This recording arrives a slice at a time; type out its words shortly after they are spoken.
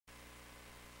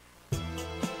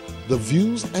The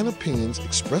views and opinions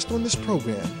expressed on this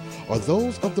program are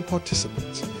those of the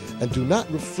participants and do not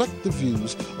reflect the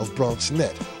views of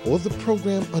BronxNet or the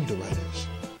program underwriters.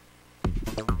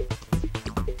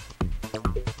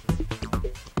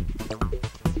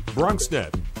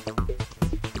 BronxNet.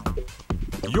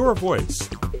 Your voice,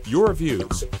 your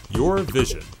views, your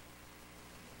vision.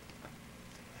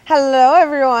 Hello,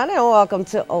 everyone, and welcome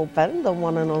to Open, the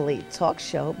one and only talk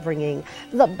show bringing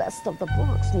the best of the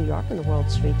Bronx, New York, and the world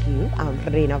straight to you. I'm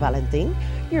Reina Valentin,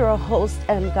 your host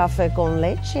and Café con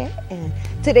Leche, and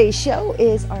today's show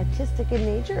is artistic in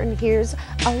nature, and here's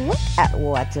a look at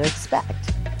what to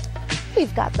expect.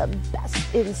 We've got the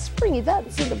best in spring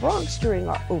events in the Bronx during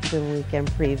our Open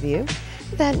Weekend preview.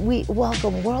 Then we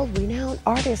welcome world-renowned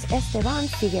artist Esteban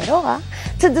Figueroa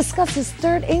to discuss his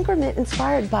third increment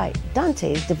inspired by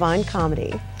Dante's Divine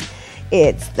Comedy.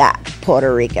 It's that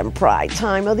Puerto Rican pride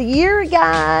time of the year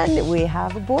again. We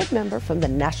have a board member from the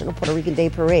National Puerto Rican Day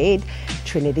Parade,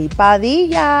 Trinity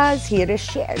Padilla, is here to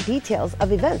share details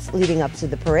of events leading up to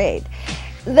the parade.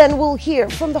 Then we'll hear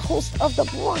from the host of the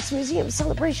Bronx Museum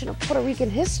celebration of Puerto Rican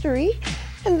history.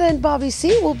 And then Bobby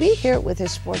C. will be here with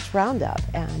his sports roundup.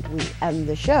 And we end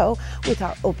the show with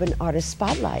our Open Artist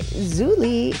Spotlight.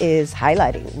 Zuli is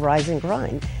highlighting Rise and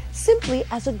Grind simply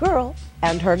as a girl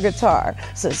and her guitar.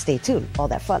 So stay tuned. All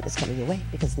that fun is coming your way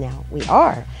because now we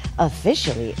are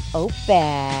officially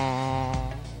open.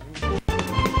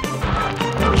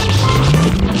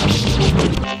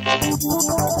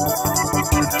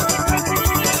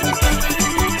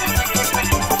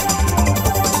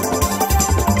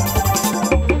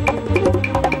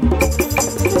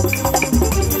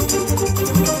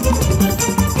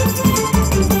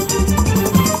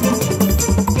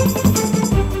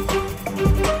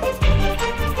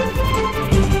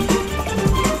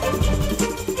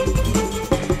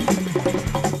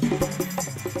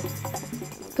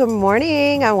 Good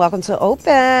morning and welcome to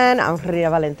Open. I'm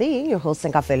Reina Valentin, your host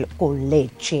in Café con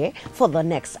Leche for the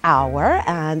next hour.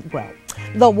 And well,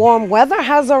 the warm weather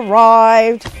has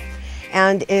arrived.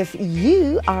 And if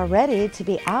you are ready to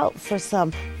be out for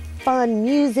some fun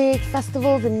music,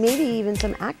 festivals, and maybe even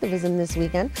some activism this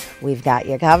weekend, we've got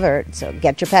you covered. So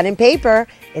get your pen and paper.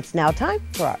 It's now time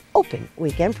for our Open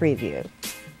Weekend Preview.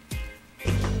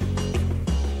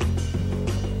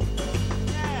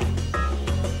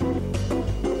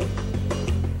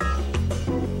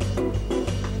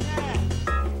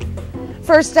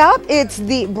 First up, it's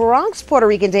the Bronx Puerto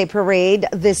Rican Day Parade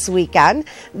this weekend.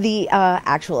 The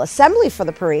actual assembly for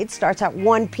the parade starts at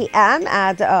 1 p.m.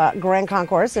 at Grand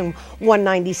Concourse and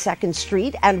 192nd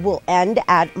Street and will end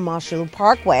at Marshall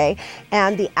Parkway.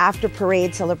 And the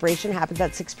after-parade celebration happens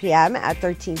at 6 p.m. at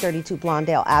 1332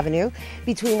 Blondale Avenue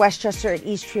between Westchester and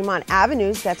East Tremont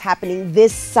Avenues. That's happening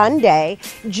this Sunday,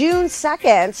 June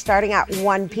 2nd, starting at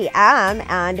 1 p.m.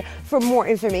 And for more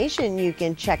information, you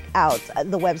can check out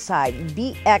the website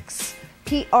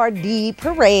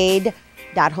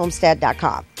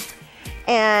bxprdparade.homestead.com.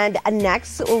 And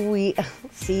next, we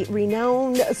see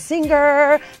renowned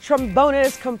singer,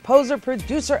 trombonist, composer,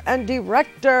 producer, and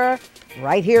director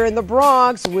right here in the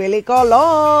Bronx. Willie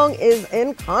Colon is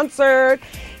in concert.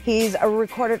 He's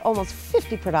recorded almost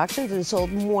 50 productions and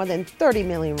sold more than 30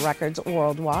 million records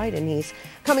worldwide. And he's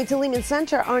coming to Lehman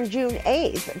Center on June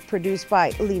 8th, produced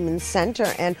by Lehman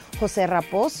Center and Jose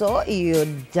Raposo. You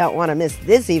don't want to miss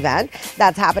this event.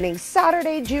 That's happening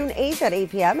Saturday, June 8th at 8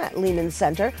 p.m. at Lehman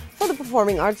Center for the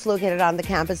Performing Arts located on the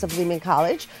campus of Lehman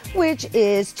College, which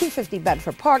is 250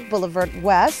 Bedford Park Boulevard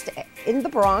West in the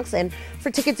Bronx. And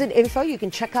for tickets and info, you can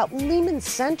check out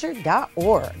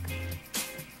lehmancenter.org.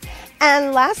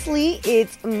 And lastly,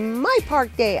 it's My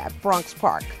Park Day at Bronx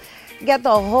Park. Get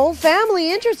the whole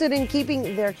family interested in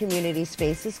keeping their community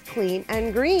spaces clean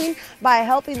and green by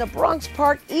helping the Bronx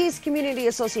Park East Community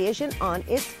Association on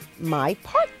its My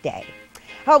Park Day.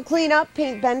 Help clean up,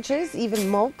 paint benches, even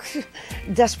mulch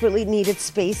desperately needed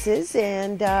spaces.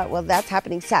 And, well, that's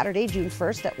happening Saturday, June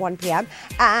 1st at 1 p.m.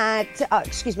 at,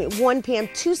 1 p.m.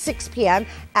 to 6 p.m.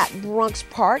 at Bronx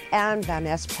Park and Van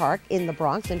Ness Park in the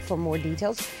Bronx. And for more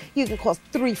details, you can call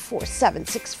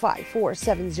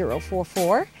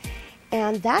 347-654-7044.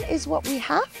 And that is what we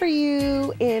have for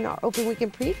you in our Open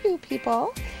Weekend Preview,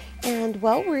 people. And,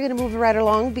 well, we're going to move right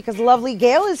along because lovely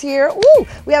Gail is here. Woo!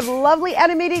 We have lovely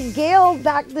animated Gail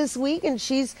back this week, and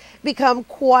she's become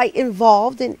quite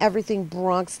involved in everything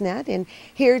BronxNet. And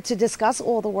here to discuss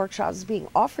all the workshops being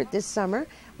offered this summer,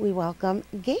 we welcome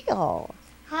Gail.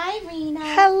 Hi, Rena.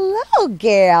 Hello,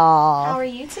 Gail. How are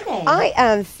you today? I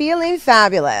am feeling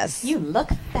fabulous. You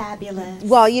look fabulous.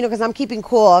 Well, you know, because I'm keeping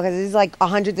cool because it's like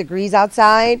 100 degrees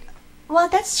outside. Well,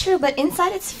 that's true, but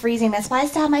inside it's freezing. That's why I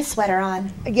still have my sweater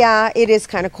on. Yeah, it is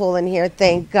kind of cool in here,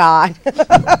 thank God.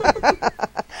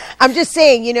 I'm just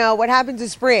saying, you know, what happened to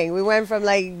spring? We went from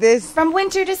like this. From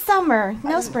winter to summer,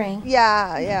 no spring.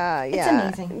 Yeah.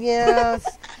 It's amazing. Yes.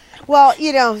 Well,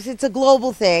 you know, it's a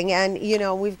global thing, and you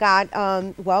know, we've got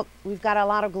we've got a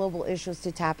lot of global issues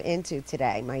to tap into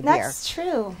today, my dear. That's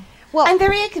true. Well, I'm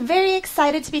very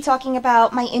excited to be talking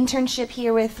about my internship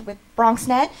here with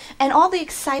BronxNet and all the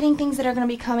exciting things that are going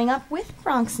to be coming up with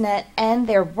BronxNet and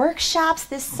their workshops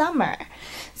this summer.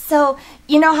 So,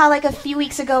 you know how like a few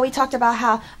weeks ago we talked about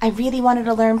how I really wanted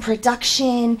to learn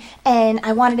production and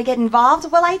I wanted to get involved?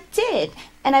 Well, I did.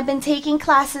 And I've been taking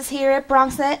classes here at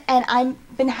BronxNet and I've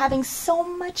been having so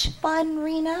much fun,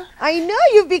 Rena. I know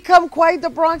you've become quite the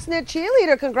BronxNet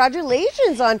cheerleader.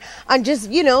 Congratulations on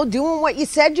just, you know, doing what you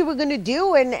said you were going to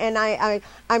do. And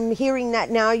I'm hearing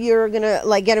that now you're going to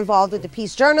like get involved with the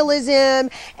peace journalism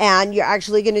and you're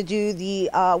actually going to do the,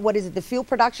 the field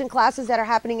production classes that are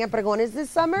happening at Pregones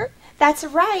this summer? That's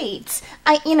right.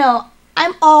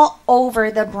 I'm all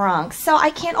over the Bronx, so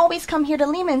I can't always come here to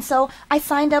Lehman. So I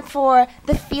signed up for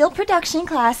the field production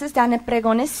classes down at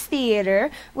Pregones Theater,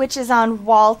 which is on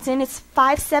Walton. It's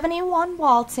 571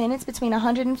 Walton. It's between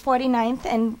 149th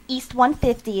and East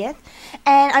 150th.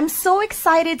 And I'm so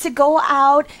excited to go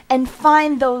out and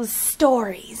find those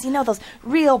stories, you know, those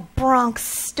real Bronx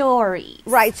stories.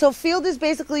 Right. So field is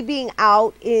basically being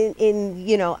out in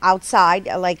you know, outside,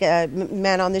 like a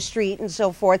man on the street and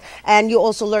so forth. And you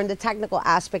also learn the technical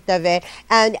aspect of it,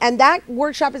 and that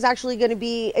workshop is actually going to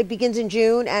be, it begins in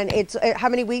June, and it's how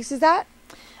many weeks is that?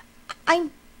 I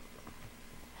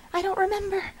don't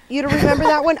remember. You don't remember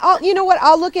that one? You know what,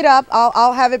 I'll look it up.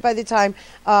 I'll have it by the time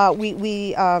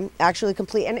we actually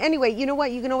complete. And anyway, you know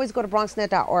what, you can always go to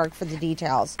bronxnet.org for the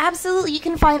details. Absolutely. You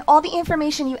can find all the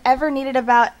information you ever needed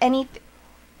about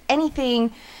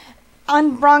anything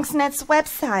on BronxNet's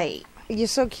website. You're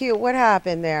so cute. What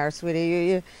happened there,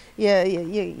 sweetie? Do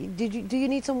you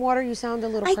need some water? You sound a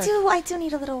little I do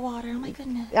need a little water. Oh my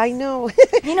goodness. I know.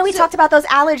 You know, we talked about those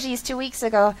allergies 2 weeks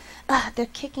ago. They're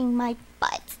kicking my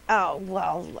butt. Oh,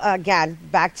 well, again,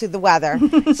 back to the weather.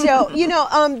 So, you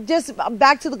know, just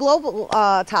back to the global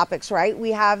topics, right?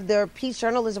 We have the Peace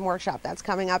Journalism Workshop that's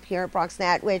coming up here at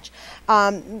BronxNet, which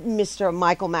Mr.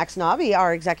 Michael Maxnavi,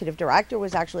 our executive director,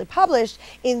 was actually published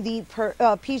in the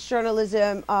Peace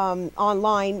Journalism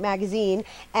online magazine.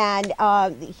 And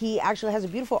he actually has a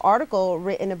beautiful article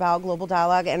written about global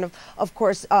dialogue and, of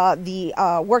course,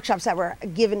 the workshops that were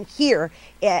given here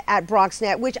at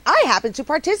BronxNet, which I happen to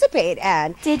participate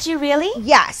in. Did you really?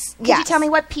 Yes. Could you tell me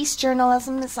what peace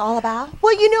journalism is all about?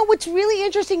 Well, you know, what's really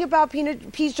interesting about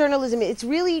peace journalism, it's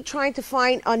really trying to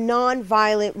find a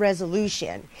nonviolent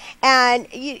resolution.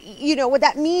 And, you know, what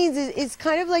that means is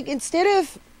kind of like, instead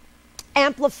of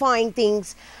amplifying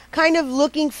things, kind of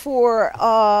looking for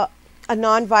a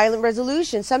nonviolent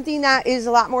resolution, something that is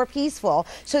a lot more peaceful,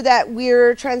 so that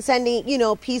we're transcending, you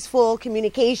know, peaceful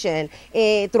communication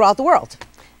throughout the world.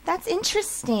 That's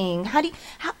interesting.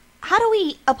 How do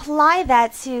we apply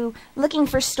that to looking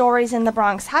for stories in the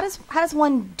Bronx? How does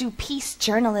one do peace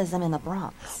journalism in the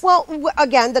Bronx? Well,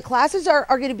 again, the classes are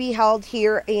going to be held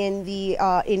here in the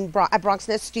at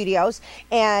BronxNet Studios,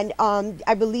 and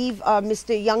I believe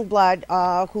Mr.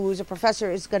 Youngblood, who's a professor,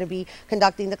 is going to be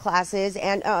conducting the classes.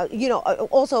 And you know,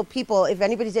 also people, if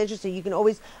anybody's interested, you can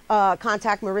always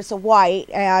contact Marissa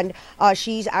White, and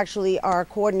she's actually our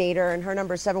coordinator, and her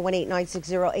number is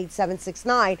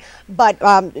 718-960-8769. But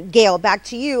Gail, back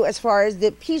to you as far as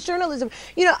the peace journalism.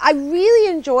 You know, I really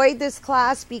enjoyed this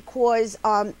class because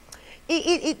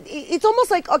it's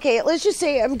almost like, okay, let's just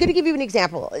say, I'm going to give you an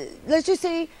example. Let's just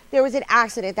say there was an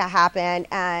accident that happened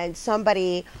and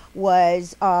somebody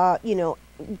was, you know,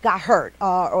 got hurt,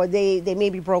 or they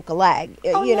maybe broke a leg.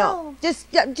 Oh, you no. know,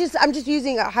 I'm just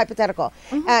using a hypothetical.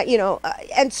 Mm-hmm. You know,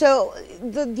 and so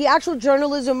the actual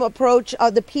journalism approach,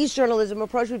 the peace journalism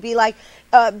approach, would be like,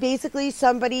 basically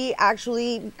somebody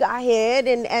actually got hit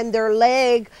and their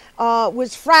leg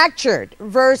was fractured,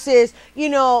 versus, you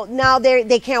know, now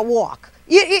they can't walk.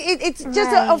 It's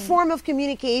just a form of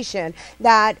communication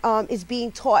that is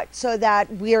being taught, so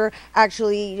that we're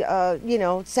actually, you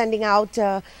know, sending out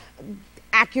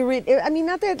accurate. I mean,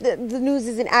 not that the news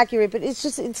isn't accurate, but it's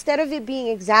just, instead of it being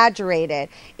exaggerated,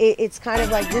 it's kind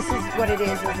of like, this is what it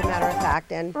is as a matter of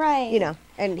fact, and you know,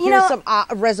 and here's some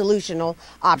resolutional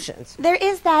options. There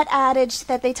is that adage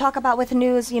that they talk about with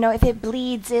news, you know, if it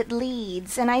bleeds, it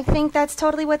leads, and I think that's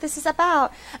totally what this is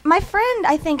about. My friend,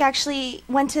 I think, actually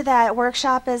went to that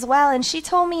workshop as well, and she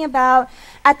told me about,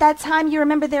 at that time, you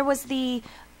remember there was the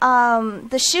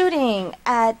shooting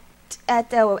at at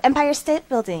the Empire State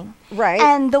Building. Right.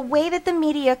 And the way that the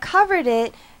media covered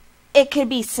it, it could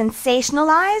be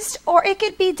sensationalized or it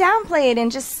could be downplayed and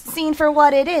just seen for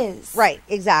what it is. Right,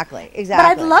 exactly. But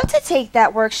I'd love to take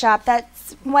that workshop.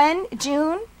 That's when?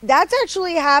 June? That's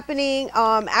actually happening.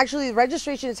 Actually, the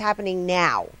registration is happening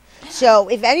now. So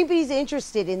if anybody's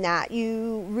interested in that,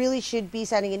 you really should be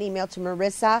sending an email to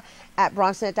Marissa at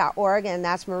bronxnet.org, and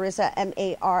that's Marissa,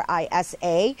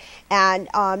 M-A-R-I-S-A.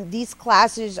 And these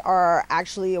classes are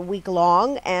actually a week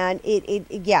long, and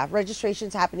yeah,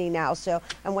 registration's happening now. So,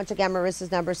 and once again,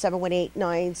 Marissa's number is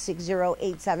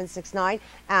 718-960-8769.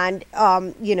 And,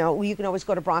 you know, you can always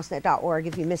go to bronxnet.org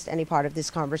if you missed any part of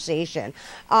this conversation.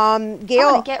 Gail, I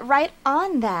want to get right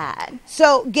on that.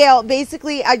 So, Gail,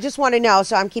 basically, I just want to know,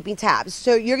 so I'm keeping tabs.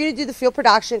 So you're going to do the field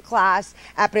production class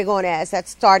at Pregones.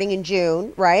 That's starting in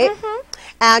June, right? Mm-hmm.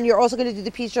 And you're also going to do the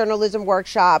peace journalism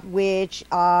workshop, which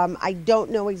I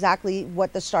don't know exactly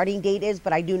what the starting date is,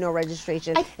 but I do know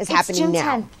registration is happening June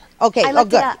now. 10th. Okay, oh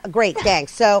good, great,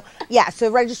 thanks. So yeah, so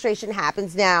registration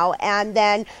happens now, and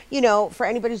then, you know, for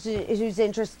anybody who's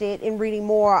interested in reading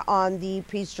more on the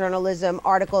peace journalism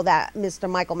article that Mr.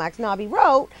 Michael Maxnabi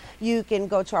wrote, you can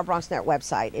go to our BronxNet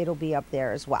website. It'll be up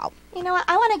there as well. You know what?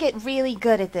 I want to get really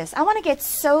good at this. I want to get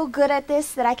so good at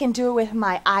this that I can do it with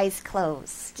my eyes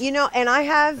closed. You know, and I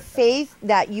have faith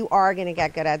that you are going to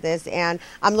get good at this, and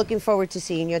I'm looking forward to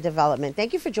seeing your development.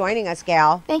 Thank you for joining us,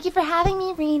 Gail. Thank you for having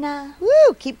me, Rena.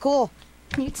 Woo, keep cool.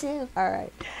 You too. All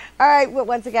right. Well,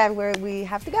 once again, we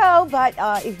have to go. But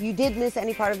if you did miss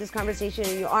any part of this conversation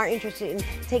and you are interested in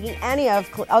taking any of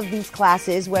these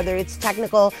classes, whether it's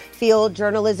technical, field,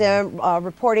 journalism,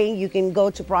 reporting, you can go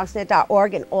to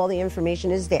bronxnet.org and all the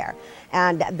information is there.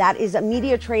 And that is a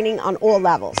media training on all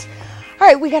levels. All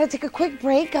right, we got to take a quick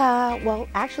break. Well,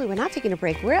 actually, we're not taking a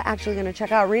break. We're actually going to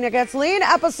check out Rena Gets Lean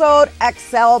episode,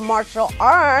 Excel Martial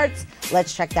Arts.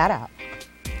 Let's check that out.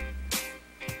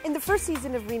 In the first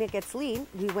season of Rena Gets Lean,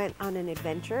 we went on an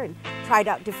adventure and tried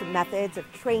out different methods of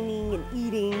training and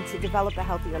eating to develop a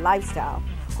healthier lifestyle.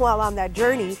 While on that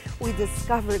journey, we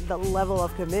discovered the level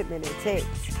of commitment it takes.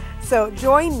 So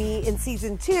join me in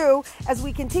season 2 as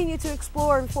we continue to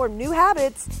explore and form new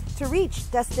habits to reach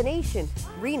destination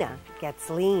Rena Gets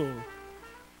Lean.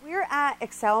 We're at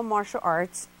Excel Martial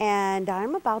Arts, and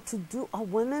I'm about to do a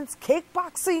women's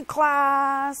kickboxing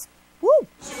class. Woo!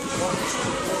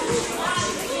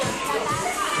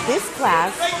 This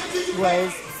class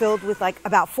was filled with like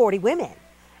about 40 women,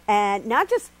 and not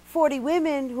just 40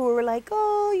 women who were like,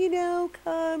 oh, you know,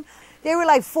 come. They were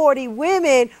like 40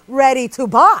 women ready to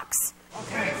box.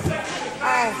 Okay. All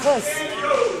right, push.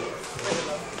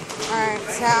 All right,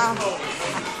 so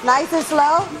nice and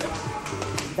slow.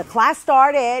 The class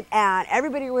started, and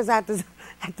everybody was at this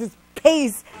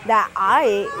pace that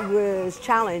I was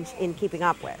challenged in keeping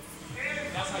up with.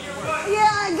 Yeah,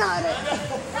 I got it.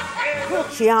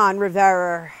 Gian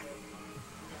Rivera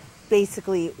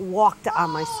basically walked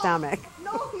on my stomach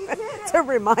to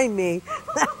remind me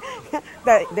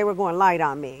that they were going light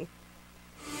on me.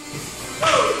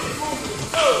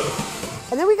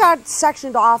 And then we got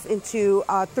sectioned off into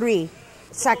 3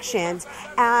 sections,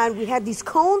 and we had these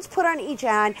cones put on each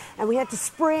end, and we had to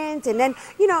sprint, and then,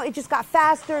 you know, it just got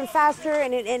faster and faster,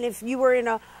 and if you were in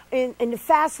the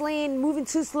fast lane, moving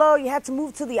too slow, you had to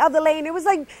move to the other lane. It was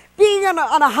like being on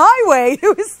a highway.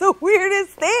 It was the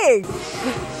weirdest thing.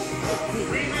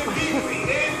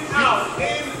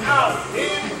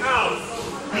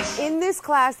 In this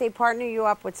class, they partner you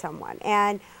up with someone,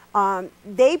 and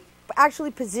they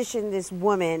actually positioned this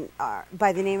woman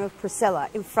by the name of Priscilla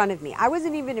in front of me. I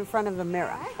wasn't even in front of a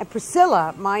mirror. And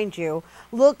Priscilla, mind you,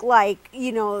 looked like,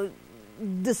 you know,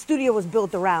 the studio was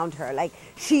built around her. Like,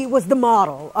 she was the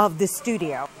model of the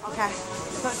studio. Okay.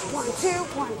 So 1, 2,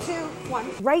 1, 2,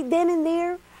 1. Right then and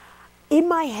there, in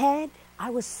my head, I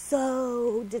was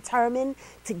so determined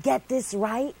to get this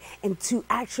right and to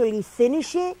actually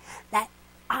finish it that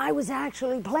I was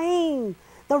actually playing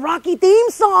the Rocky theme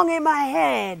song in my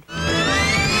head.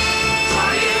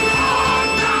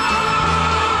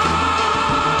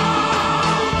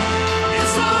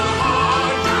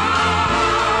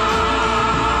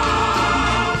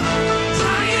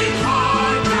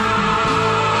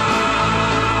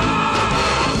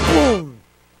 Boom!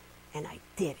 And I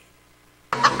did it.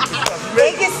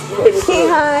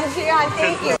 Shihan,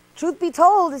 thank you. Truth be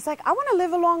told, it's like, I want to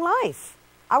live a long life.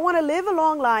 I want to live a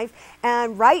long life,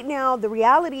 and right now the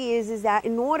reality is that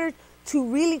in order to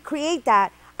really create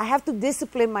that, I have to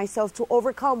discipline myself to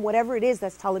overcome whatever it is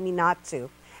that's telling me not to.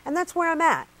 And that's where I'm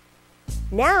at.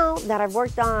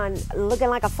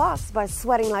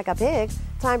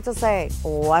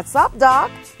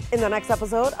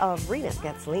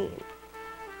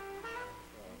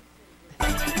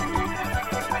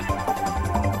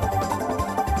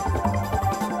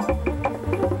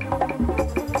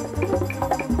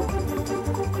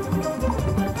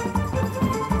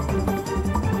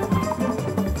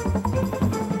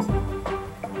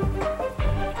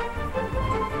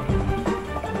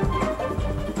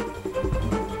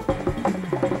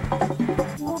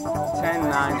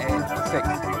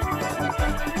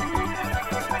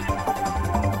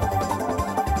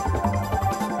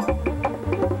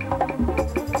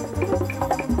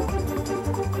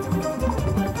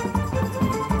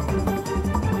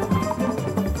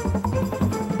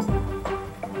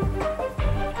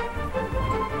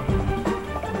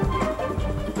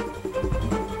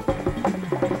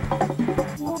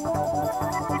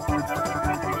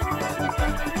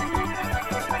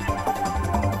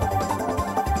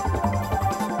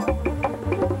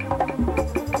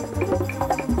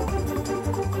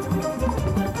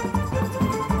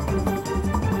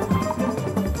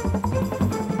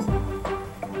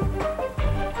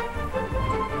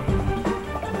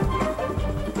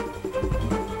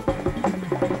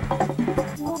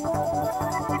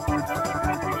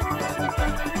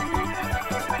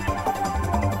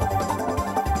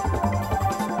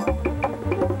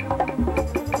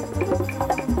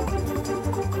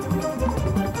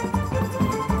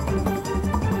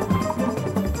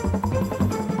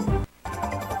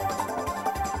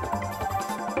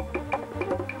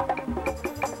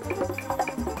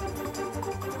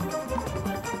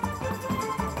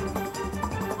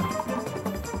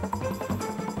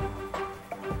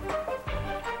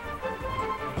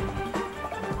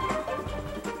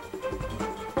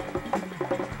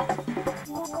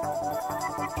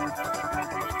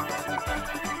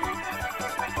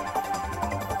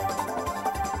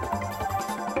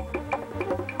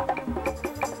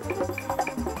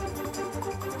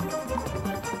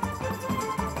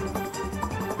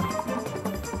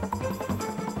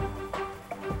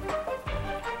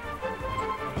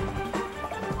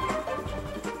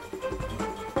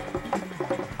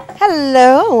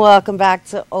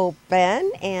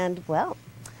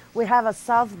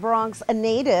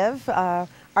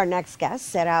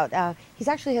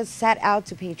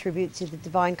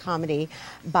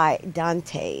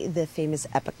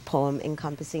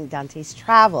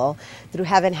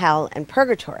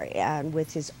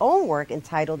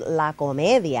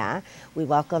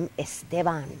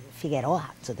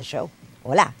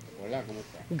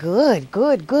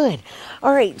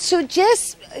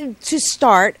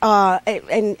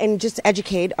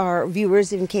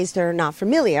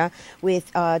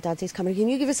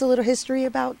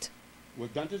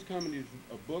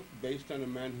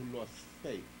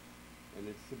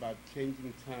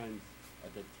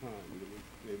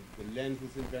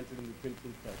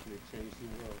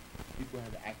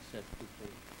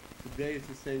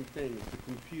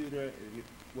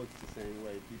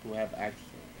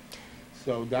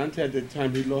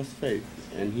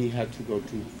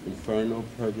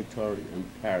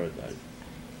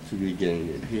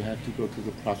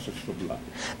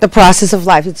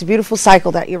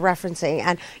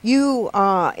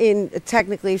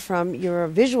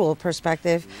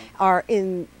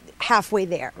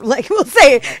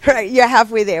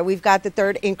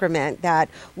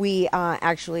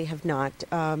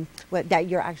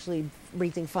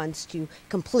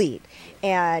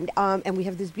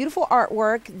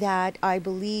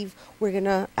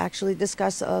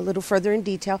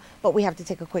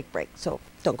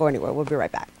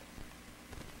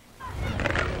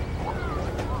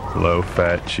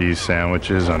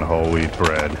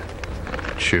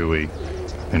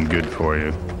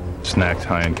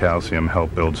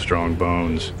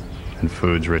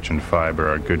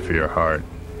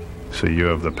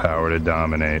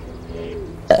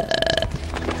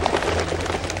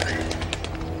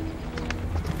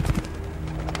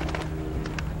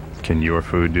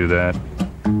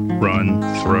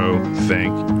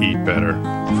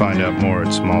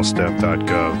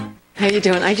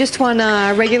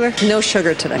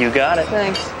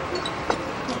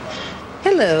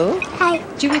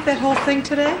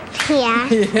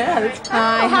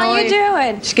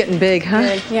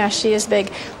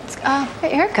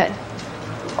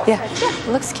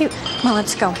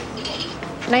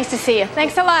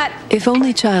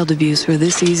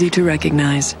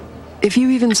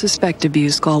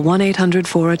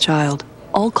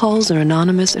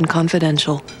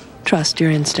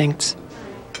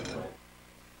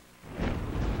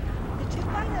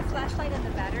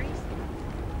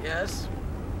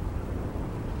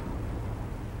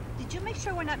 Did you make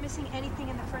sure we're not missing anything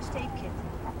in the first aid kit?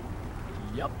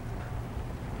 Yep.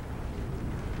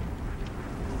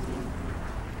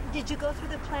 Did you go through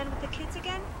the plan with the kids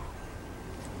again?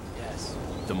 Yes.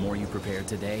 The more you prepare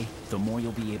today, the more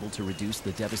you'll be able to reduce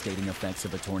the devastating effects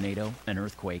of a tornado, an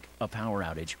earthquake, a power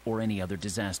outage, or any other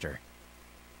disaster.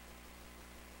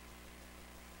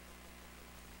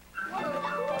 I'm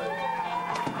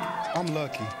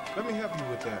lucky. Let me help you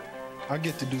with that. I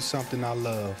get to do something I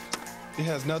love. It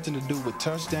has nothing to do with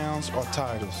touchdowns or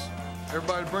titles.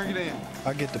 Everybody bring it in.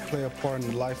 I get to play a part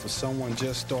in the life of someone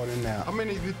just starting out. How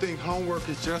many of you think homework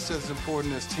is just as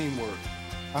important as teamwork?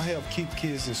 I help keep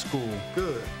kids in school.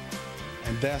 Good.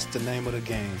 And that's the name of the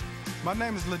game. My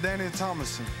name is LaDainian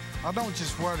Thomason. I don't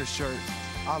just wear the shirt,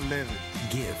 I live it.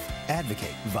 Give,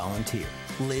 advocate, volunteer.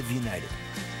 Live United.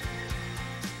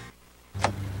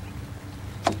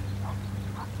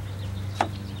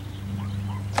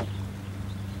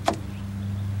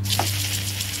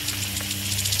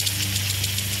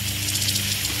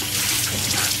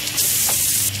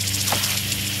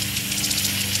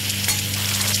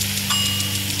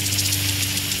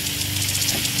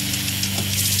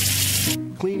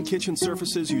 Clean kitchen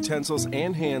surfaces, utensils,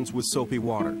 and hands with soapy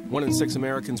water. 1 in 6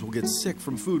 Americans will get sick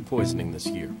from food poisoning this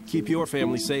year. Keep your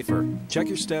family safer. Check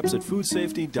your steps at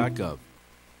foodsafety.gov.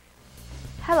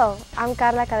 Hello, I'm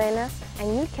Carla Cadenas,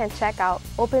 and you can check out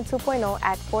Open 2.0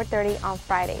 at 4:30 on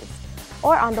Fridays,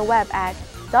 or on the web at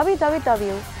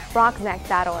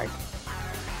www.bronxnet.org.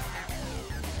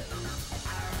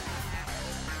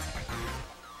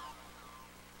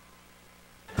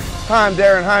 Hi, I'm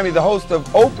Darren Jaime, the host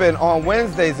of Open on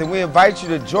Wednesdays, and we invite you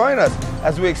to join us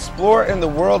as we explore in the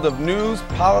world of news,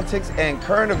 politics, and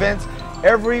current events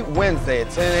every Wednesday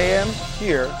at 10 a.m.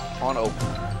 here on Open.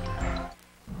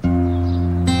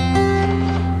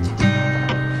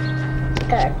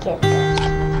 Gotta get that.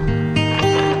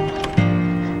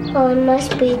 Oh, I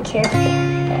must be careful.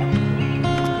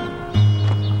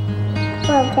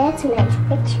 Well, that's a nice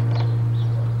picture.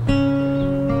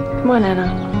 Come on,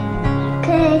 Anna.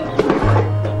 Okay.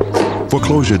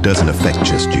 Foreclosure doesn't affect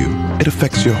just you. It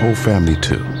affects your whole family,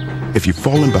 too. If you've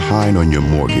fallen behind on your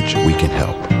mortgage, we can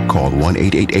help. Call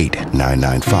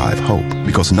 1-888-995-HOPE,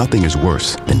 because nothing is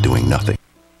worse than doing nothing.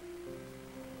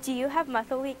 Do you have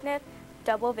muscle weakness,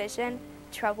 double vision,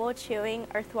 trouble chewing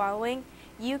or swallowing?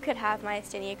 You could have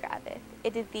myasthenia gravis,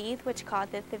 a disease which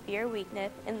causes severe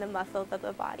weakness in the muscles of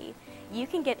the body. You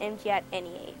can get MG at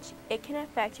any age. It can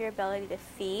affect your ability to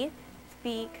see,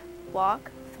 speak, walk,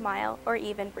 smile, or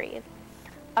even breathe.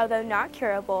 Although not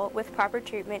curable, with proper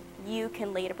treatment, you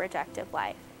can lead a productive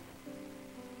life.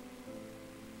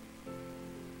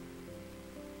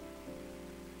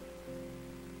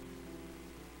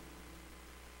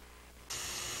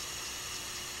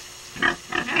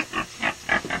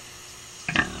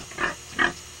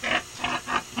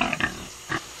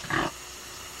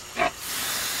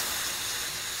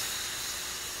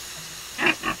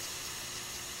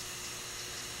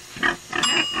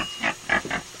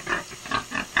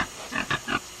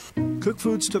 Cook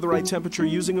foods to the right temperature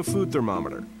using a food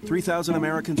thermometer. 3,000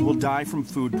 Americans will die from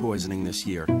food poisoning this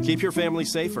year. Keep your family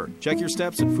safer. Check your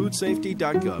steps at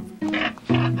foodsafety.gov.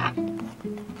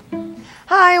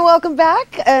 Hi, welcome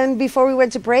back. And before we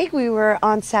went to break, we were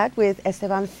on set with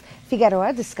Esteban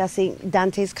Figueroa discussing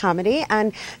Dante's comedy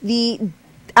and the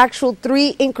actual 3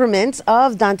 increments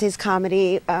of Dante's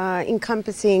comedy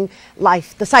encompassing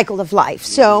life, the cycle of life.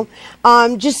 So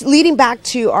just leading back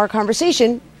to our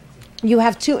conversation, you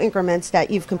have 2 increments that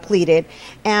you've completed.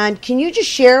 And can you just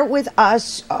share with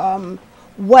us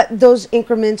what those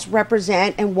increments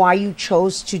represent and why you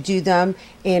chose to do them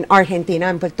in Argentina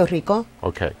and Puerto Rico?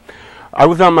 Okay. I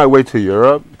was on my way to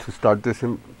Europe to start this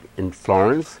in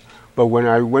Florence, but when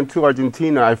I went to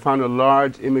Argentina, I found a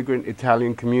large immigrant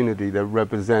Italian community that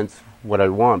represents what I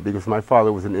want, because my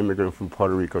father was an immigrant from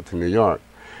Puerto Rico to New York.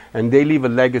 And they leave a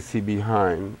legacy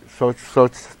behind, so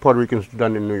Puerto Ricans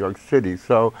done in New York City.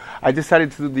 So I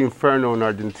decided to do the Inferno in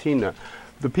Argentina.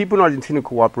 The people in Argentina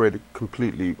cooperated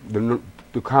completely, the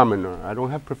commoner. I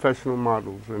don't have professional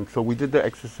models. And so we did the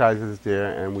exercises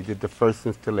there, and we did the first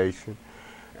installation.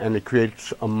 And it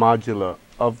creates a modula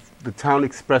of the town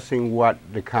expressing what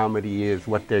the comedy is,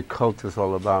 what their culture is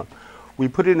all about. We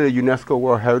put it in a UNESCO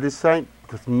World Heritage Site,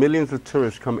 because millions of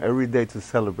tourists come every day to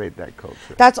celebrate that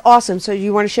culture. That's awesome. So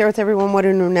you want to share with everyone what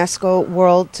an UNESCO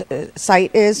World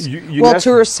Site is? World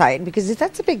Tourist Site, because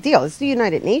that's a big deal. It's the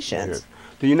United Nations. Yes.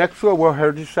 The UNESCO World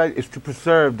Heritage Site is to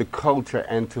preserve the culture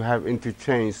and to have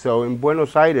interchange. So in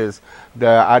Buenos Aires,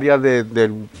 the area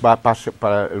del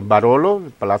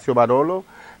Barolo, Palacio Barolo,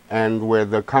 and where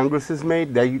the Congress is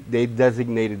made, they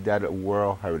designated that a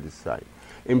World Heritage Site.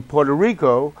 In Puerto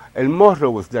Rico, El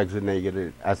Morro was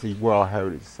designated as a World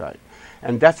Heritage Site.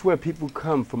 And that's where people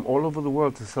come from all over the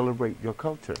world to celebrate your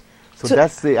culture. So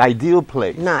that's the ideal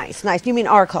place. Nice, nice. You mean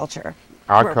our culture?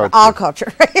 Our culture. Our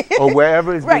culture. Or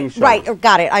wherever it's being shown. Right,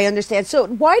 got it. I understand. So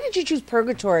why did you choose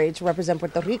Purgatory to represent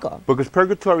Puerto Rico? Because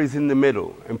Purgatory is in the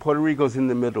middle, and Puerto Rico is in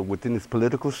the middle within its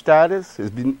political status. It's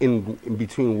been in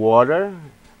between water,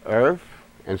 earth,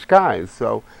 and skies.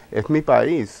 So it's mi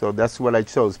país. So that's what I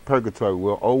chose, Purgatory.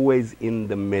 We're always in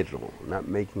the middle, not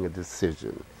making a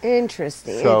decision.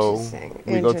 Interesting. So interesting.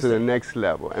 we go to the next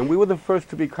level. And we were the first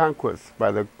to be conquered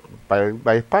by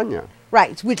España.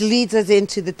 Right, which leads us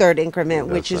into the third increment,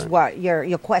 That's which is right. what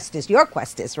your quest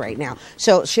is right now.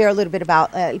 So share a little bit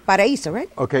about El Paraíso, right?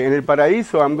 Okay, in El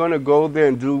Paraíso, I'm going to go there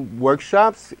and do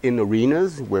workshops in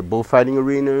arenas, where bullfighting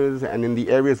arenas, and in the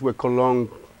areas where Colón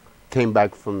came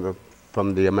back from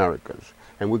the Americas.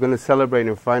 And we're going to celebrate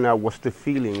and find out what's the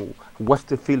feeling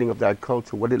of that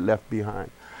culture, what it left behind.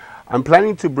 I'm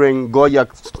planning to bring Goya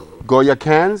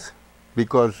cans,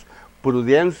 because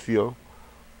Prudencio,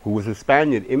 who was a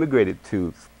Spaniard, immigrated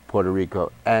to Puerto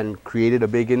Rico and created a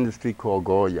big industry called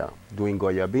Goya, doing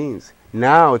Goya beans.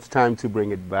 Now it's time to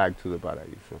bring it back to the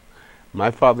Paraíso. My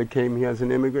father came here as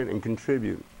an immigrant and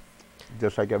contributed,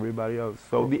 just like everybody else.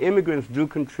 So the immigrants do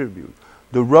contribute.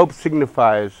 The rope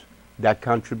signifies that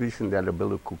contribution, that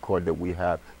umbilical cord that we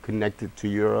have, connected to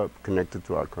Europe, connected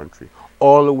to our country,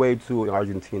 all the way to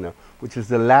Argentina, which is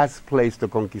the last place the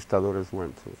conquistadores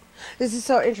went to. This is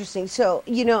so interesting. So,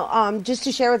 you know, just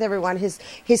to share with everyone, his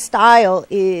style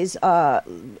is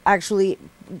actually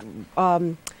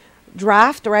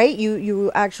draft, right?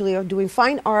 You actually are doing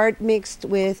fine art mixed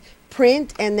with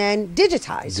print and then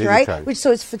digitized, right? Which,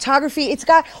 so it's photography. It's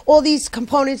got all these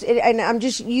components, and I'm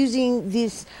just using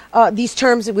these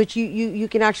terms, which you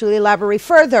can actually elaborate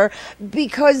further,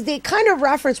 because they kind of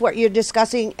reference what you're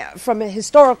discussing from a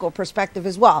historical perspective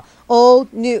as well.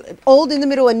 Old, new, old in the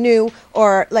middle and new,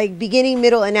 or like beginning,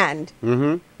 middle, and end.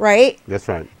 Mm-hmm. Right? That's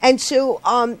right. And so,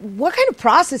 what kind of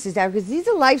process is that? Because these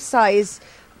are life-size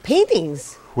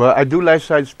paintings. Well, I do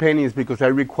life-size paintings because I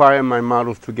require my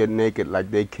models to get naked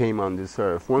like they came on this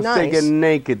earth. Once they get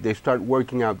naked, they start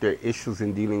working out their issues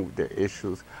and dealing with their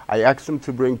issues. I ask them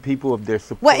to bring people of their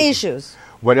support. What issues?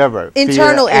 Whatever.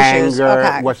 Internal fear, issues. anger,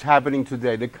 Okay. what's happening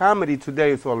today. The comedy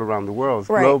today is all around the world. It's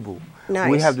Right. global. Nice.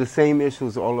 We have the same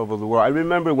issues all over the world. I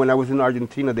remember when I was in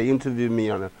Argentina, they interviewed me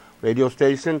on a radio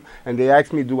station, and they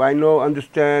asked me, do I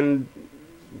understand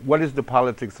what is the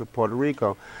politics of Puerto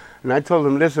Rico? And I told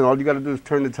them, listen, all you got to do is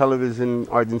turn the television in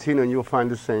Argentina and you'll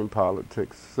find the same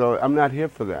politics. So I'm not here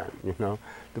for that, you know.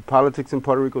 The politics in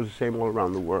Puerto Rico is the same all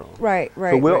around the world. Right,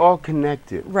 right. So we're right. all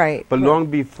connected. Right. But long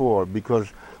before, because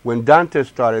when Dante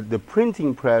started, the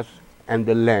printing press and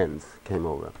the lens came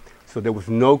over. So there was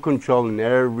no control and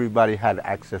everybody had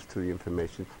access to the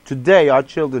information. Today, our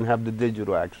children have the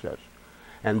digital access.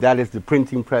 And that is the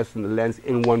printing press and the lens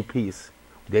in one piece.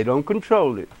 They don't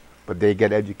control it, but they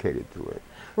get educated to it.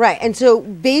 Right, and so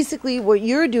basically what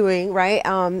you're doing, right,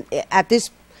 at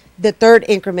the third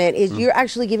increment is you're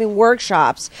actually giving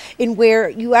workshops in where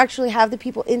you actually have the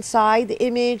people inside the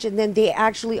image, and then they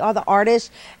actually are the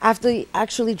artists after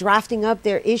actually drafting up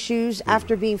their issues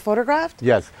after being photographed?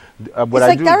 Yes. It's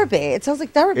like therapy. It sounds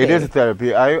like therapy. It is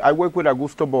therapy. I work with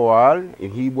Augusto Boal,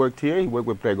 and he worked here. He worked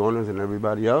with Pregones and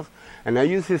everybody else. And I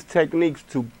use his techniques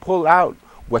to pull out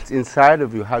what's inside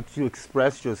of you, how to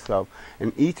express yourself.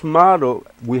 And each model,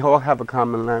 we all have a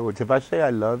common language. If I say I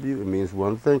love you, it means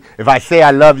one thing. If I say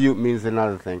I love you, it means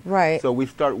another thing. Right. So we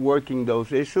start working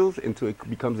those issues until it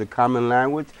becomes a common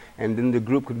language, and then the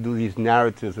group could do these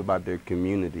narratives about their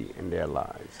community and their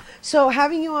lives. So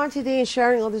having you on today and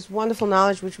sharing all this wonderful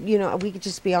knowledge, which, you know, we could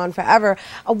just be on forever,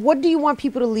 what do you want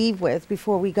people to leave with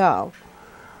before we go?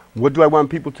 What do I want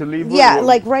people to leave with? Yeah, Well,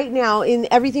 like right now, in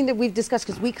everything that we've discussed,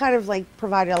 because we kind of like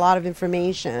provided a lot of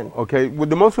information. Okay, well,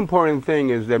 the most important thing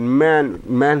is that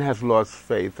man has lost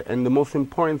faith, and the most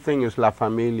important thing is la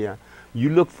familia.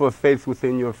 You look for faith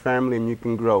within your family and you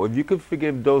can grow. If you can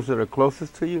forgive those that are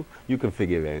closest to you, you can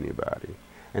forgive anybody.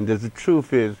 And the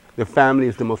truth is, the family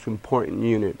is the most important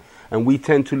unit. And we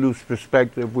tend to lose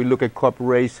perspective. We look at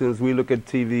corporations, we look at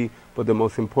TV, but the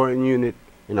most important unit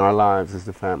in our lives is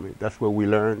the family. That's where we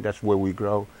learn, that's where we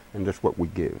grow, and that's what we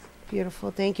give.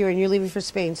 Beautiful, thank you. And you're leaving for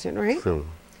Spain soon, right? Soon.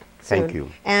 Thank you.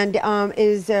 And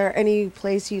is there any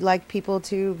place you'd like people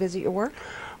to visit your work?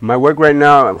 My work right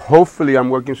now, hopefully I'm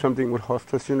working something with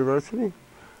Hostos University.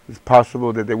 It's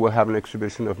possible that they will have an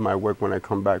exhibition of my work when I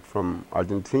come back from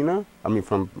Argentina,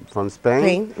 from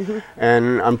Spain.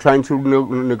 And I'm trying to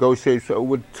negotiate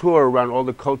so a tour around all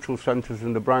the cultural centers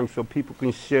in the Bronx so people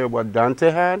can share what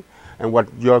Dante had and what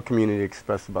your community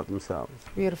expressed about themselves.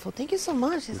 Beautiful. Thank you so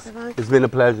much, Esteban. It's been a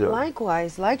pleasure.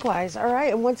 Likewise, likewise. All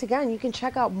right, and once again, you can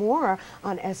check out more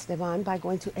on Esteban by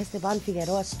going to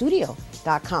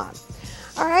EstebanFigueroaStudio.com.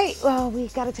 All right, well, we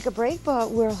got to take a break,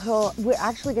 but we're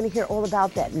actually going to hear all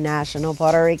about that National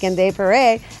Puerto Rican Day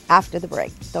Parade after the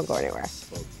break. Don't go anywhere.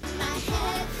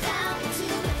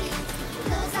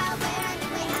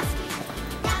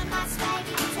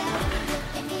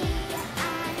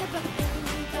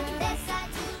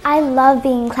 I love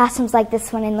being in classrooms like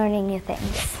this one and learning new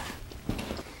things.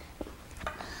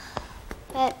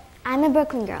 But I'm a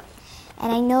Brooklyn girl,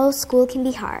 and I know school can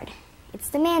be hard. It's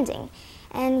demanding,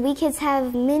 and we kids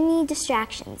have many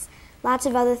distractions, lots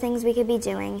of other things we could be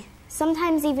doing.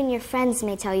 Sometimes even your friends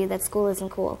may tell you that school isn't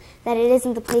cool, that it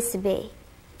isn't the place to be.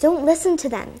 Don't listen to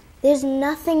them. There's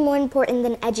nothing more important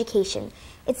than education.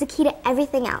 It's the key to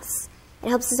everything else. It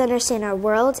helps us understand our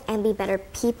world and be better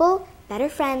people, better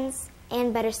friends,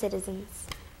 and better citizens.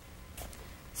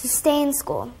 So stay in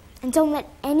school, and don't let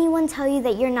anyone tell you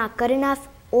that you're not good enough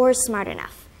or smart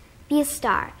enough. Be a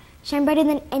star, shine brighter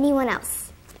than anyone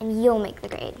else, and you'll make the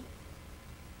grade.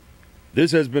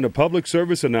 This has been a public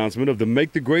service announcement of the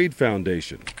Make the Grade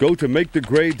Foundation. Go to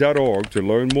makethegrade.org to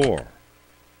learn more.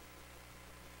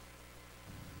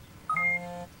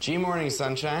 G-Morning,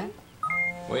 sunshine.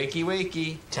 Wakey,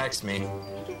 wakey. Text me.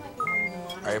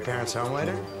 Are your parents home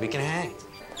later? We can hang.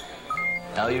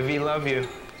 LUV, love you.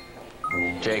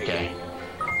 JK.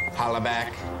 Holla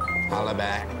back. Holla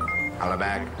back. Holla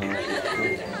back.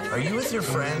 Are you with your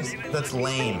friends? That's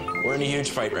lame. We're in a huge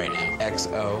fight right now.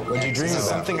 XO. What'd you dream about?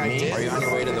 Something I did. Are you on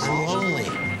your way to the mall? I'm lonely.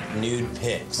 Nude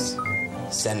pics.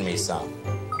 Send me some.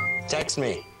 Text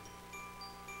me.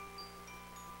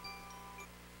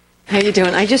 How you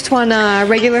doing? I just want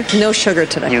regular, no sugar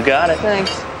today. You got it.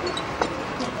 Thanks.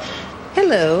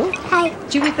 Hello. Hi.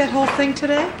 Did you eat that whole thing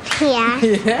today? Yeah.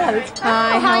 Yes.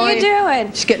 Hi, how you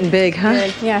doing? She's getting big, huh?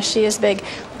 Good. Yeah, she is big.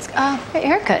 Great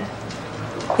haircut.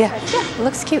 Yeah.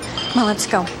 Looks cute. Well, let's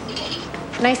go.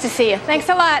 Nice to see you. Thanks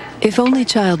a lot. If only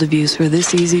child abuse were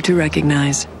this easy to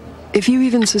recognize. If you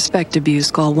even suspect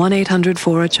abuse, call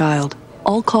 1-800-4-A-CHILD.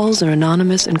 All calls are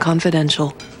anonymous and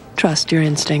confidential. Trust your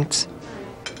instincts.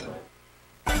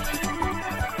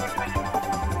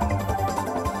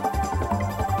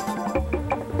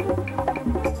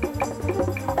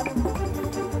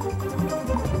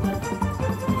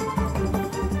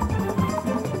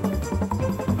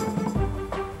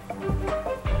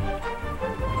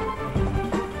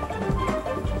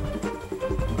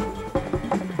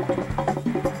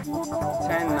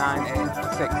 10, 9, 8,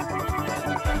 6.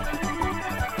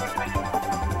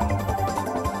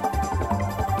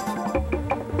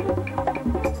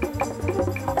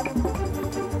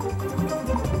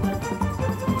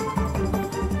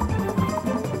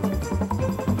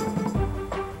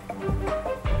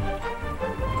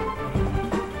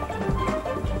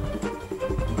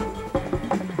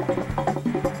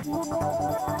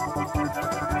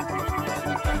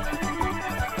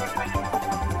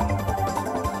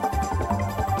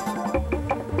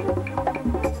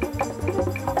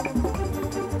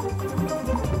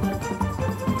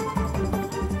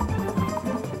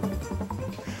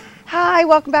 Hi,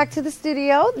 welcome back to the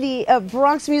studio. The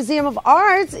Bronx Museum of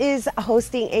Arts is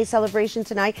hosting a celebration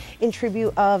tonight in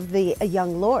tribute of the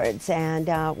Young Lords. And,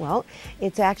 well,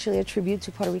 it's actually a tribute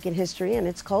to Puerto Rican history and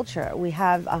its culture. We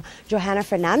have Johanna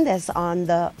Fernandez on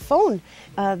the phone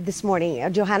this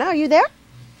morning. Johanna, are you there?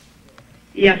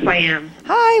 Yes, I am.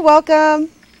 Hi, welcome.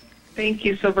 Thank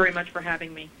you so very much for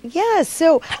having me. Yes,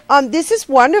 so this is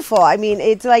wonderful. I mean,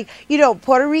 it's like, you know,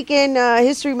 Puerto Rican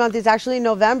History Month is actually in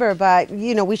November, but,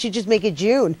 you know, we should just make it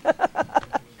June.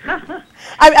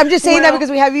 I'm just saying that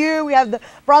because we have you, we have the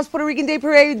Bronx Puerto Rican Day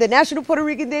Parade, the National Puerto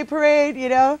Rican Day Parade, you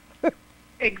know?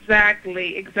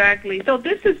 Exactly, exactly. So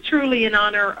this is truly in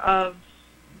honor of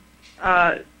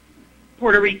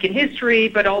Puerto Rican history,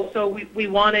 but also we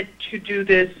wanted to do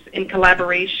this in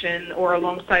collaboration or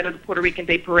alongside of the Puerto Rican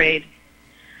Day Parade.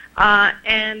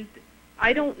 And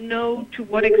I don't know to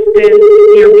what extent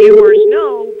your viewers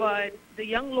know, but the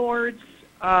Young Lords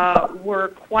were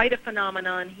quite a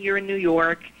phenomenon here in New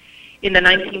York in the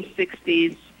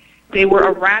 1960s. They were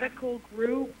a radical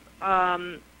group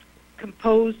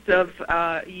composed of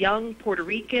young Puerto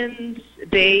Ricans.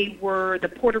 They were the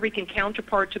Puerto Rican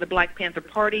counterpart to the Black Panther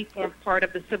Party, formed part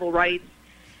of the civil rights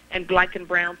and black and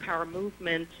brown power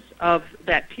movements of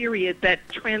that period that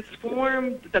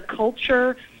transformed the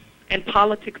culture and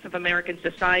politics of American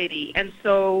society. And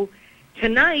so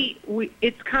tonight,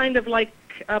 it's kind of like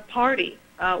a party.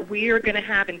 We are going to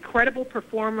have incredible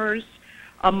performers,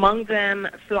 among them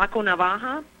Flaco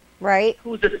Navaja, right?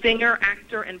 Who's a singer,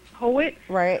 actor, and poet.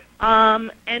 Right.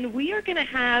 And we are going to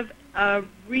have a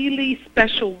really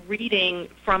special reading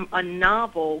from a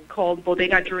novel called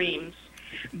Bodega Dreams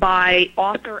by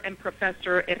author and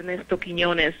professor Ernesto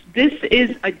Quiñones. This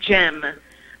is a gem.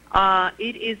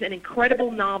 It is an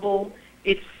incredible novel.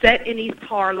 It's set in East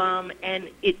Harlem, and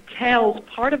it tells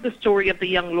part of the story of the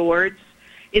Young Lords.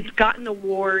 It's gotten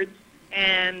awards,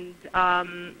 and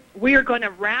we are going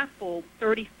to raffle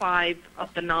 35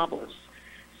 of the novels.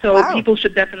 So people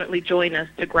should definitely join us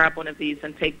to grab one of these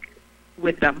and take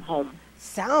with them home.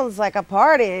 Sounds like a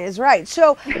party, is right.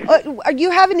 So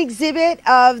you have an exhibit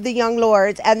of the Young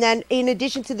Lords, and then in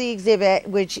addition to the exhibit,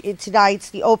 which tonight's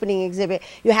the opening exhibit,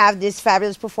 you have this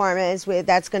fabulous performance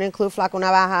that's going to include Flaco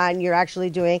Navaja, and you're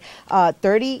actually doing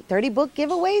 30 book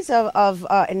giveaways of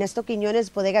Ernesto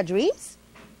Quiñones' Bodega Dreams?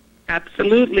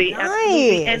 Absolutely.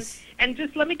 Nice. Absolutely. And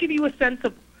just let me give you a sense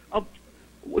of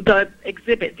the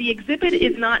exhibit. The exhibit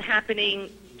is not happening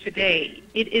today.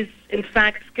 It is, in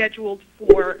fact, scheduled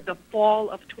for the fall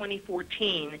of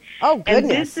 2014. Oh, goodness. And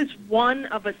this is one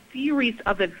of a series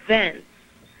of events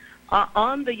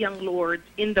on the Young Lords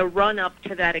in the run-up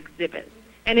to that exhibit.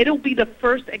 And it'll be the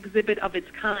first exhibit of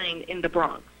its kind in the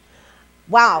Bronx.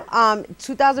 Wow,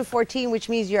 2014, which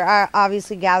means you're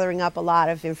obviously gathering up a lot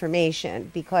of information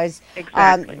because,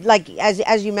 like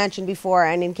as you mentioned before,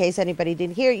 and in case anybody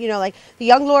didn't hear, like the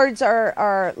Young Lords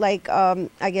are like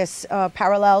I guess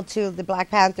parallel to the Black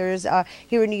Panthers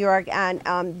here in New York, and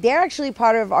they're actually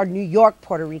part of our New York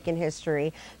Puerto Rican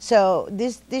history. So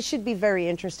this should be very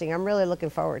interesting. I'm really looking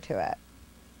forward to it.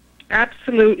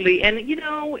 Absolutely, and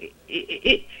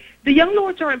the Young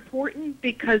Lords are important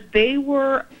because they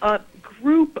were a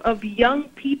group of young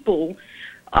people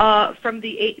from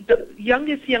the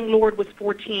youngest Young Lord was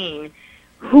 14,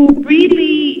 who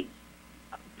really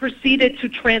proceeded to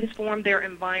transform their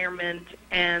environment.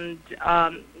 And,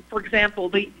 for example,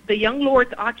 the Young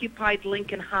Lords occupied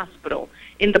Lincoln Hospital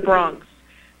in the Bronx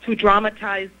to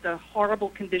dramatize the horrible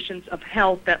conditions of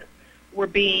health that were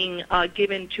being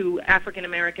given to African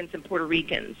Americans and Puerto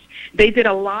Ricans. They did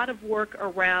a lot of work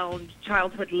around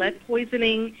childhood lead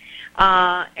poisoning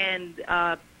and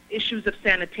issues of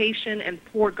sanitation and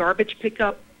poor garbage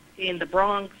pickup in the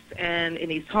Bronx and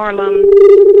in East Harlem.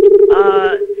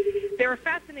 They're a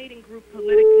fascinating group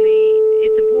politically.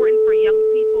 It's important for young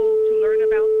people to learn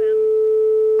about them.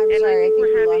 I'm sorry, I think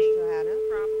we lost Johanna.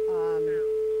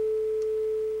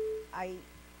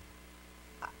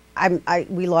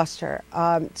 We lost her.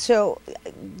 So,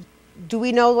 do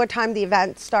we know what time the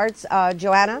event starts,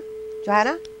 Johanna?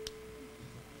 Johanna?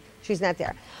 She's not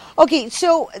there. Okay,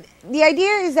 so the idea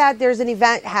is that there's an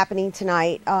event happening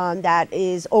tonight that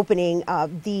is opening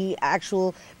the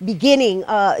actual beginning.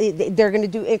 They're going to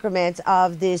do increments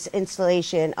of this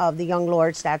installation of the Young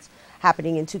Lords that's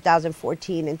happening in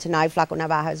 2014, and tonight Flaco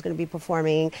Navaja is going to be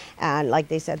performing, and like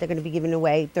they said, they're going to be giving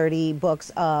away 30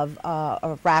 books of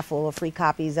a raffle of free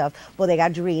copies of Bodega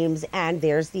Dreams, and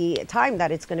there's the time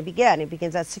that it's going to begin. It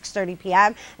begins at 6:30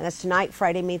 p.m., and that's tonight,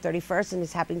 Friday, May 31st, and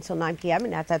it's happening until 9 p.m.,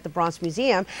 and that's at the Bronx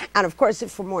Museum. And of course,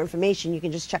 for more information, you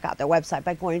can just check out their website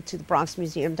by going to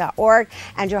thebronxmuseum.org.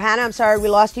 And Johanna, I'm sorry we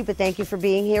lost you, but thank you for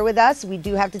being here with us. We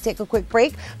do have to take a quick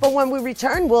break, but when we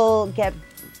return, we'll get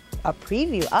a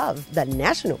preview of the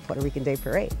National Puerto Rican Day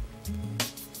Parade.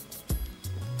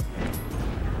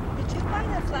 Did you buy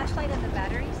the flashlight and the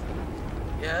batteries?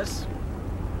 Yes.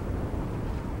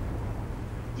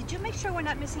 Did you make sure we're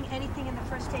not missing anything in the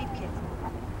first aid kit?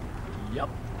 Yep.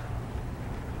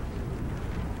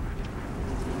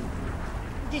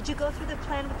 Did you go through the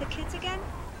plan with the kids again?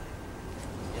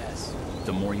 Yes.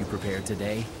 The more you prepare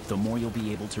today, the more you'll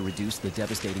be able to reduce the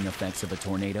devastating effects of a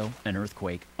tornado, an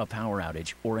earthquake, a power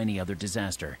outage, or any other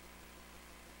disaster.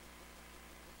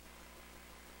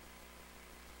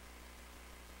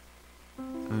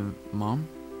 Mom,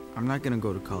 I'm not gonna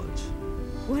go to college.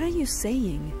 What are you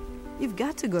saying? You've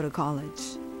got to go to college.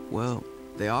 Well,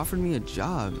 they offered me a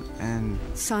job, and...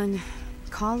 Son,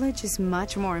 college is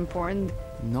much more important.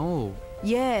 No.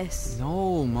 Yes.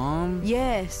 No, Mom.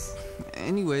 Yes.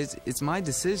 Anyways, it's my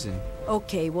decision.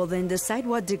 Okay, well then decide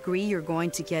what degree you're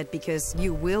going to get, because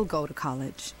you will go to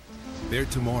college. Their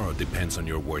tomorrow depends on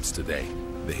your words today.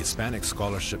 The Hispanic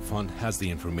Scholarship Fund has the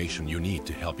information you need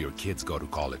to help your kids go to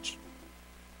college.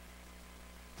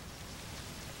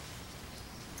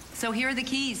 So here are the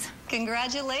keys.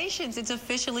 Congratulations, it's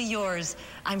officially yours.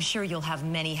 I'm sure you'll have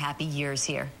many happy years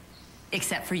here.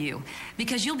 Except for you,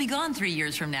 because you'll be gone 3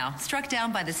 years from now, struck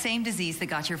down by the same disease that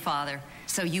got your father.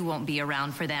 So you won't be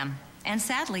around for them. And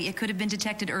sadly, it could have been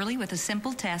detected early with a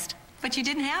simple test, but you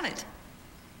didn't have it.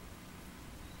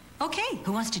 Okay,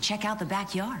 who wants to check out the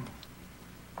backyard?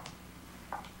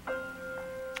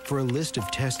 For a list of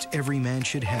tests every man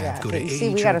should have, go to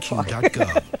see, we gotta talk.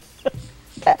 ahq.gov.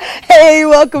 Hey,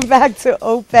 welcome back to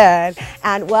Open.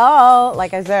 And well,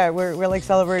 like I said, we're like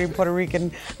celebrating Puerto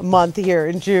Rican month here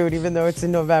in June, even though it's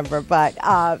in November. But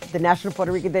the National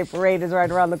Puerto Rican Day Parade is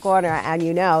right around the corner. And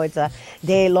you know, it's a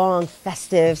day-long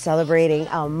festive celebrating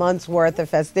a month's worth of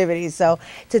festivities. So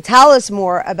to tell us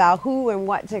more about who and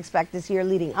what to expect this year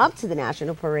leading up to the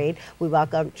National Parade, we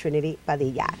welcome Trinity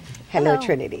Padilla. Hello,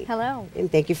 Trinity. Hello.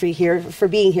 And thank you for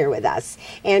being here with us.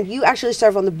 And you actually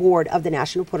serve on the board of the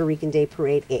National Puerto Rican Day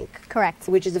Parade, Inc. Correct.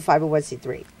 Which is a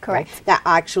 501c3. Correct. Right? That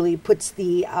actually puts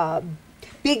the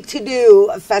big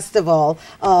to-do festival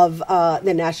of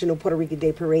the National Puerto Rican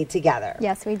Day Parade together.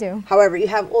 Yes, we do. However, you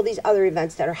have all these other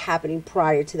events that are happening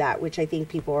prior to that, which I think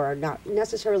people are not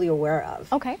necessarily aware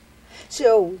of. Okay.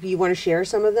 So, you want to share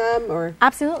some of them, or?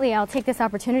 Absolutely. I'll take this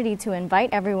opportunity to invite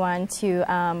everyone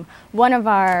to one of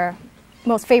our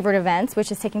most favorite events,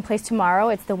 which is taking place tomorrow.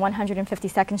 It's the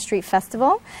 152nd Street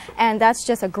Festival, and that's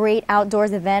just a great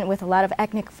outdoors event with a lot of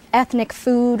ethnic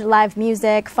food, live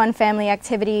music, fun family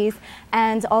activities,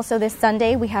 and also this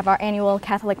Sunday we have our annual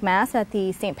Catholic Mass at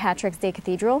the St. Patrick's Day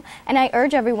Cathedral, and I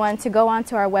urge everyone to go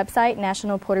onto our website,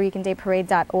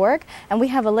 nationalpuertoricandayparade.org, and we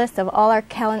have a list of all our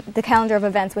the calendar of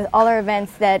events with all our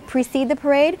events that precede the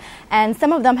parade, and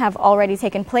some of them have already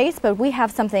taken place, but we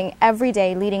have something every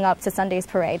day leading up to Sunday's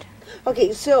parade.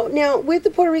 Okay, so now with the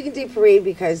Puerto Rican Day Parade,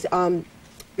 because and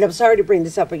I'm sorry to bring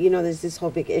this up, but you know there's this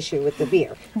whole big issue with the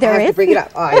beer. There I have is? to bring it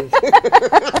up.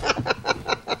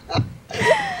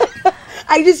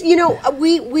 I just, you know,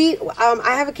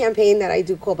 I have a campaign that I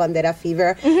do called Bandera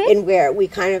Fever, in where we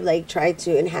kind of like try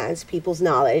to enhance people's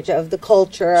knowledge of the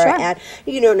culture and,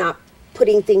 you know, not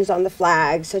putting things on the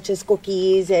flag, such as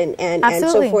cookies and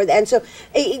so forth. And so,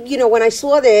 you know, when I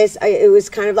saw this, it was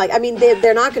kind of like, I mean,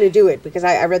 they're not going to do it because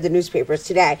I read the newspapers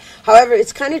today. However,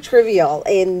 it's kind of trivial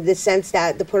in the sense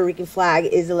that the Puerto Rican flag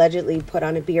is allegedly put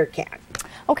on a beer can.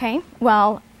 Okay,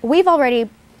 well, we've already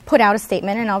put out a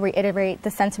statement, and I'll reiterate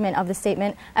the sentiment of the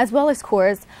statement, as well as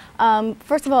Coors.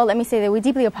 First of all, let me say that we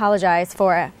deeply apologize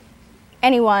for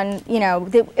anyone, you know,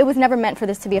 it was never meant for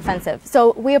this to be offensive.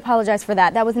 So we apologize for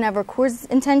that. That was never Coors'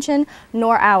 intention,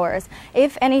 nor ours.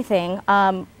 If anything,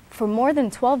 for more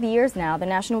than 12 years now, the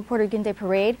National Puerto Rican Day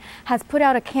Parade has put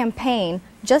out a campaign,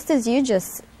 just as you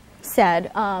just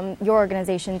said, your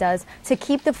organization does, to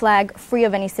keep the flag free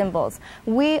of any symbols.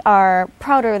 We are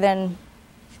prouder than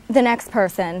the next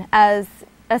person as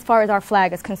far as our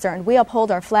flag is concerned. We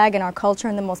uphold our flag and our culture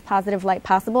in the most positive light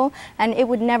possible, and it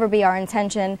would never be our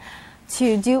intention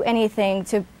to do anything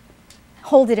to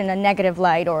hold it in a negative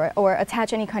light or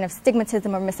attach any kind of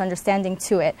stigmatism or misunderstanding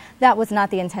to it. That was not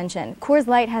the intention. Coors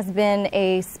Light has been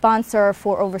a sponsor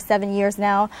for over 7 years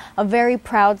now, a very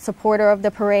proud supporter of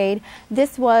the parade.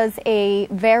 This was a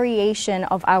variation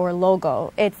of our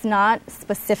logo. It's not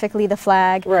specifically the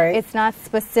flag. Right. It's not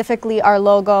specifically our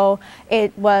logo.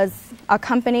 It was a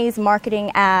company's marketing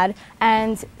ad.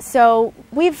 And so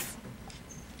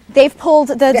they've pulled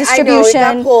the distribution.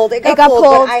 I know, it got pulled,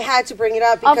 but I had to bring it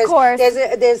up because of course.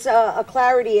 there's a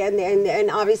clarity and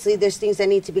obviously there's things that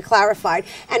need to be clarified.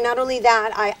 And not only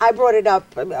that, I brought it up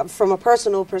from a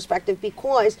personal perspective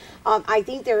because I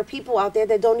think there are people out there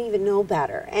that don't even know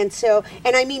better. And so,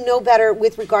 and I mean know better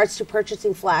with regards to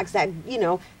purchasing flags that, you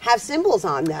know, have symbols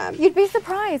on them. You'd be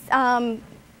surprised.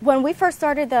 When we first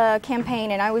started the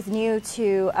campaign and I was new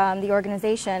to the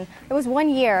organization, it was 1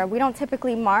 year. We don't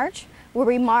typically march. Where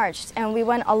we marched and we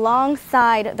went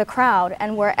alongside the crowd,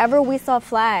 and wherever we saw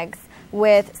flags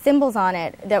with symbols on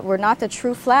it that were not the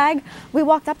true flag, we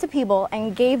walked up to people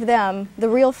and gave them the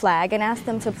real flag and asked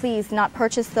them to please not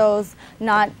purchase those,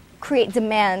 not create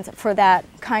demand for that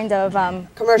kind of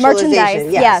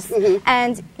merchandise. Yes.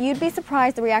 And you'd be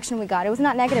surprised the reaction we got. It was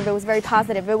not negative, it was very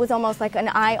positive. It was almost like an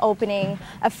eye-opening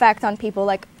effect on people,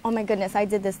 like, oh my goodness, I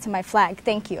did this to my flag,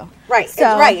 thank you. Right,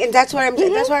 and that's why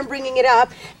I'm bringing it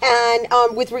up.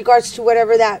 And with regards to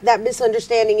whatever that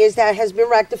misunderstanding is that has been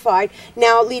rectified,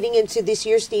 now leading into this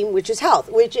year's theme, which is health,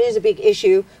 which is a big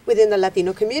issue within the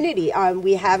Latino community.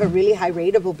 We have a really high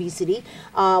rate of obesity.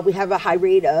 We have a high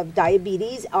rate of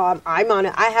diabetes.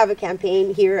 I have a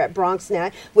campaign here at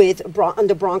BronxNet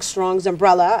under Bronx Strong's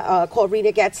umbrella called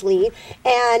Rita Gets Lean,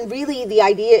 and really the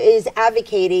idea is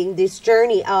advocating this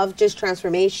journey of just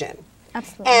transformation.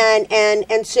 Absolutely.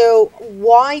 And so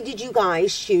why did you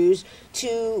guys choose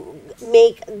to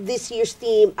make this year's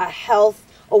theme a health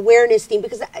awareness theme?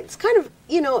 Because it's kind of,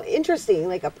 you know, interesting,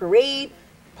 like a parade,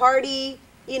 party,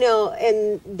 you know,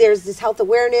 and there's this health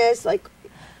awareness, like.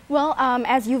 Well,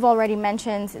 as you've already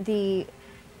mentioned, the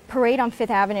parade on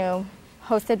Fifth Avenue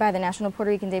hosted by the National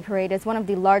Puerto Rican Day Parade, is one of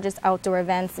the largest outdoor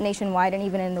events nationwide and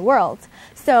even in the world.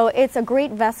 So it's a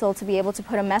great vessel to be able to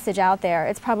put a message out there.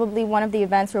 It's probably one of the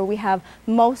events where we have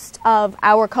most of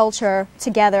our culture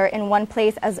together in one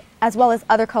place, as well as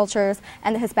other cultures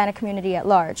and the Hispanic community at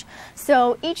large.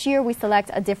 So each year we select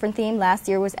a different theme. Last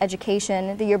year was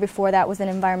education. The year before that was an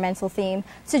environmental theme,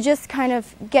 to just kind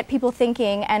of get people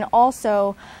thinking and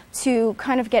also to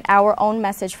kind of get our own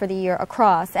message for the year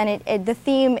across. And the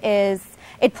theme is,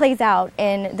 it plays out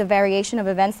in the variation of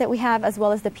events that we have, as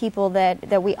well as the people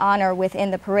that we honor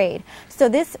within the parade. So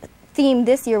this theme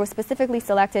this year was specifically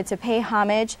selected to pay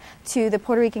homage to the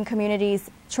Puerto Rican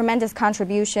community's tremendous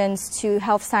contributions to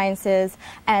health sciences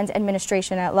and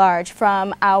administration at large,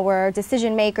 from our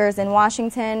decision makers in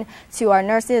Washington to our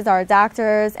nurses, our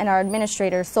doctors, and our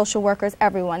administrators, social workers,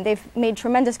 everyone. They've made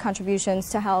tremendous contributions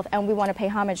to health, and we want to pay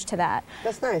homage to that.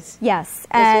 That's nice. Yes,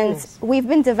 That's and nice. We've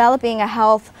been developing a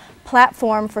health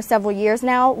platform for several years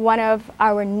now. One of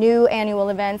our new annual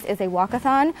events is a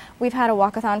walkathon. We've had a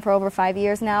walkathon for over 5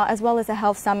 years now, as well as a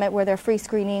health summit where there are free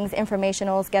screenings,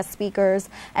 informationals, guest speakers,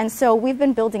 and so we've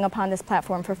been building upon this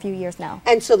platform for a few years now.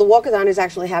 And so the walkathon is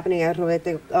actually happening at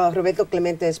Roberto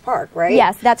Clemente's Park, right?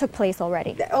 Yes, that took place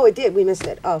already. Oh, it did. We missed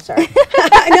it. Oh, sorry.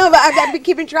 No, but I've been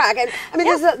keeping track. And I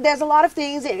mean, there's a lot of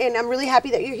things, and I'm really happy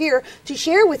that you're here to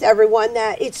share with everyone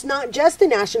that it's not just the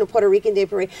National Puerto Rican Day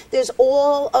Parade. There's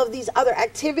all of these other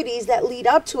activities that lead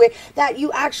up to it that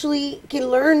you actually can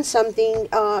learn something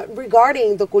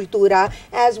regarding the cultura,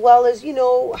 as well as, you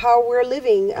know, how we're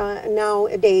living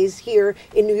nowadays here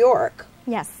in New York.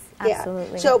 Yes,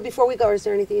 absolutely. Yeah. So before we go, is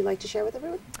there anything you'd like to share with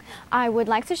everyone? I would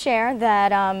like to share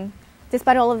that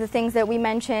despite all of the things that we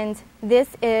mentioned, this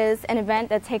is an event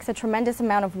that takes a tremendous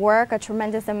amount of work, a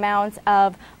tremendous amount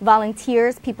of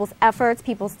volunteers, people's efforts,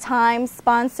 people's time,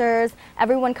 sponsors,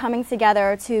 everyone coming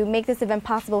together to make this event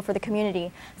possible for the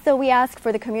community. So we ask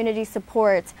for the community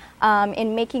support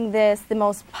in making this the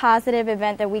most positive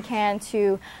event that we can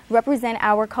to represent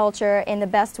our culture in the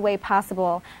best way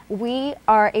possible. We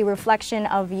are a reflection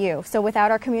of you. So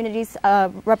without our community's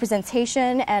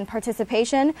representation and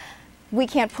participation, we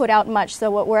can't put out much.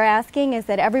 So what we're asking is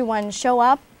that everyone show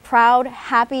up proud,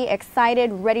 happy,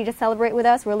 excited, ready to celebrate with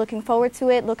us. We're looking forward to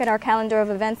it. Look at our calendar of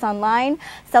events online.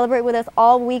 Celebrate with us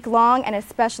all week long, and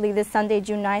especially this Sunday,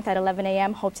 June 9th at 11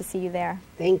 a.m. Hope to see you there.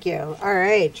 Thank you. All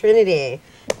right, Trinity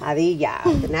Padilla,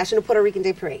 the National Puerto Rican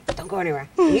Day Parade. Don't go anywhere.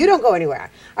 You don't go anywhere.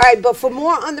 All right, but for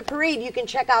more on the parade, you can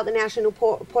check out the National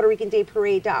Puerto Rican Day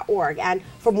Parade.org, and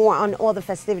for more on all the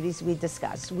festivities we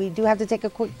discussed. We do have to take a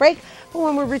quick break, but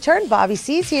when we return, Bobby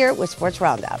C's here with Sports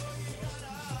Roundup.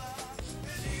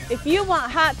 If you want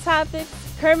hot topics,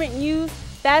 current news,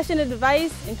 fashion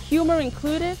advice, and humor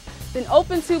included, then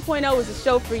Open 2.0 is a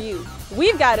show for you.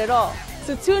 We've got it all.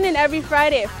 So tune in every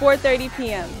Friday at 4:30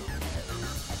 p.m.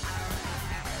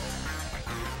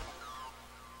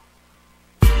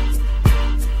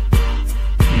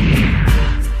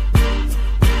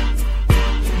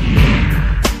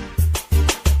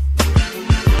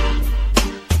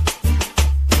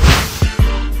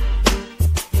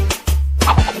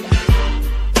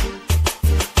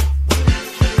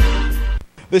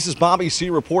 This is Bobby C.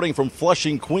 reporting from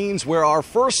Flushing, Queens, where our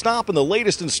first stop in the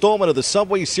latest installment of the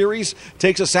Subway Series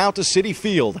takes us out to Citi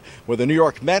Field, where the New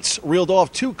York Mets reeled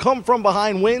off 2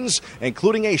 come-from-behind wins,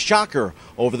 including a shocker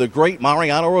over the great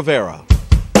Mariano Rivera.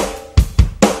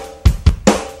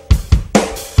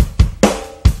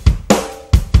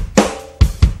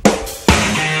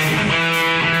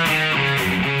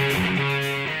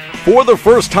 For the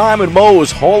first time in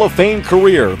Mo's Hall of Fame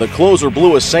career, the closer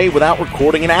blew a save without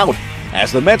recording an out.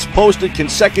 As the Mets posted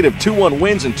consecutive 2-1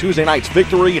 wins in Tuesday night's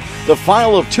victory, the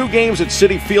final of 2 games at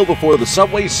Citi Field before the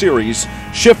Subway Series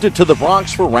shifted to the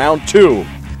Bronx for round 2.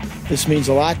 This means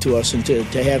a lot to us, and to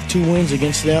have 2 wins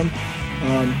against them,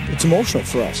 it's emotional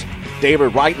for us.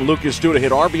 David Wright and Lucas Duda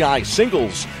hit RBI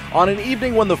singles on an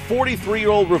evening when the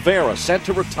 43-year-old Rivera, set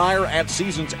to retire at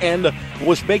season's end,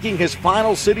 was making his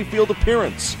final Citi Field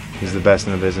appearance. He's the best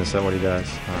in the business at what he does.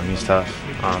 He's tough.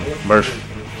 Murph,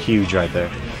 huge right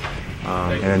there.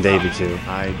 And then Davey too.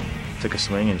 I took a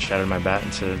swing and shattered my bat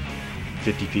into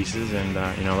 50 pieces, and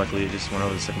luckily it just went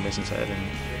over the second baseman's head,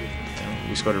 and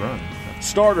we scored a run.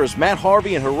 Starters Matt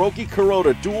Harvey and Hiroki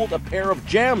Kuroda dueled a pair of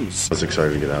gems. I was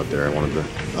excited to get out there. I wanted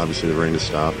obviously the rain to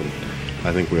stop, and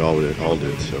I think we all did.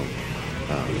 So,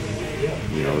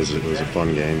 it was a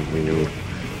fun game. We knew,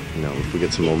 if we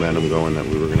get some momentum going, that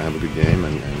we were going to have a good game,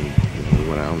 and we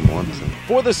went out and won. So.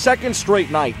 For the second straight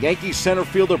night, Yankees center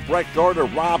fielder Brett Gardner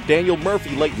robbed Daniel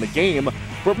Murphy late in the game,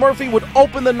 but Murphy would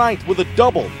open the ninth with a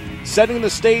double, setting the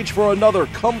stage for another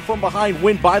come-from-behind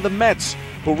win by the Mets,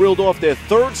 who reeled off their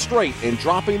third straight in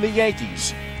dropping the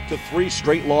Yankees to 3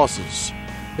 straight losses.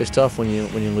 It's tough when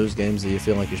you lose games that you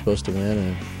feel like you're supposed to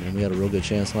win, and we had a real good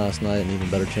chance last night, and even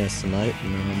better chance tonight,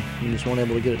 and we just weren't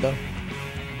able to get it done.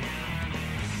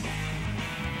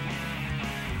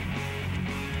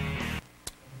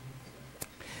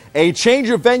 A change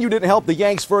of venue didn't help the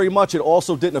Yanks very much. It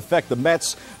also didn't affect the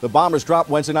Mets. The Bombers dropped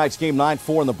Wednesday night's game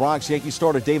 9-4 in the Bronx. Yankee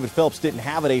starter David Phelps didn't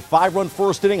have it. A 5-run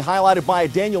first inning highlighted by a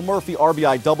Daniel Murphy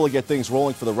RBI double to get things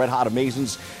rolling for the Red Hot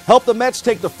Amazons. Helped the Mets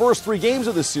take the first 3 games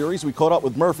of this series. We caught up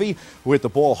with Murphy, who hit the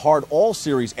ball hard all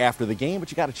series after the game. But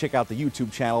you got to check out the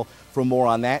YouTube channel for more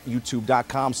on that.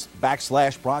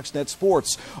 YouTube.com/BronxNet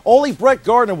Sports. Only Brett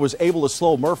Gardner was able to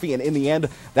slow Murphy, and in the end,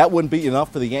 that wouldn't be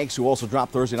enough for the Yanks, who also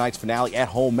dropped Thursday night's finale at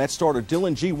home. Mets starter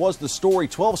Dylan G was the story.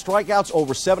 12 strikeouts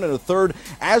over 7 1/3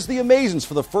 as the Amazons,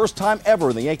 for the first time ever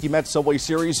in the Yankee-Mets Subway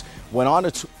Series, went on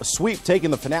a sweep,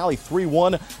 taking the finale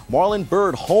 3-1. Marlon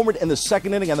Byrd homered in the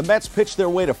second inning, and the Mets pitched their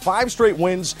way to 5 straight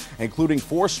wins, including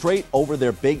 4 straight over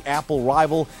their Big Apple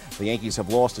rival. The Yankees have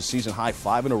lost a season-high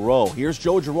 5 in a row. Here's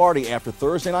Joe Girardi after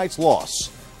Thursday night's loss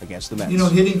against the Mets. You know,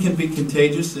 hitting can be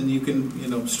contagious, and you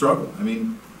can, struggle. I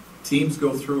mean, teams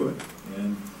go through it,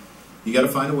 and you got to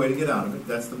find a way to get out of it.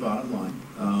 That's the bottom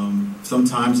line.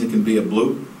 Sometimes it can be a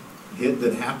bloop hit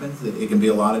that happens. It can be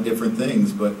a lot of different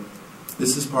things, but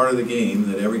this is part of the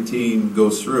game that every team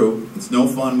goes through. It's no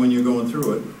fun when you're going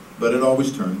through it, but it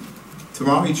always turns.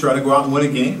 Tomorrow you try to go out and win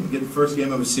a game, get the first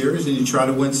game of a series, and you try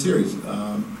to win series.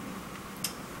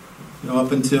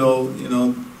 Up until,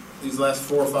 these last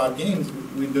 4 or 5 games,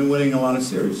 we've been winning a lot of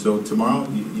series. So tomorrow,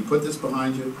 you put this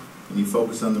behind you, and you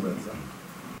focus on the Red Sox.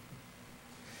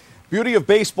 Beauty of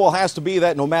baseball has to be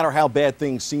that no matter how bad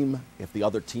things seem, if the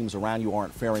other teams around you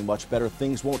aren't faring much better,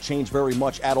 things won't change very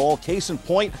much at all. Case in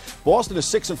point, Boston is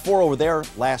 6-4 over their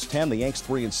last 10. The Yanks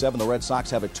 3-7. The Red Sox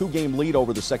have a 2-game lead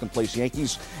over the second-place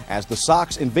Yankees as the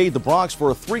Sox invade the Bronx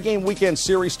for a 3-game weekend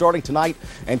series starting tonight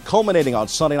and culminating on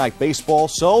Sunday Night Baseball.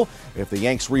 So, if the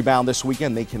Yanks rebound this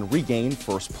weekend, they can regain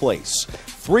first place.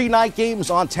 3 night games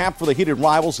on tap for the heated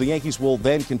rivals. The Yankees will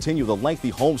then continue the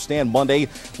lengthy homestand Monday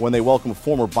when they welcome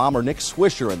former Bomber Nick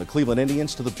Swisher and the Cleveland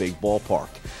Indians to the big ballpark.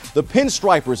 The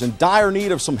Pinstripers, in dire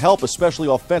need of some help, especially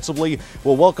offensively,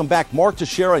 will welcome back Mark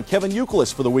Teixeira and Kevin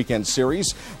Youkilis for the weekend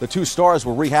series. The 2 stars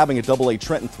were rehabbing at AA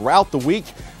Trenton throughout the week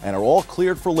and are all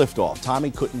cleared for liftoff.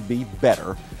 Timing couldn't be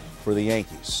better for the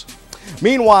Yankees.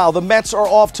 Meanwhile, the Mets are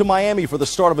off to Miami for the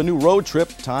start of a new road trip.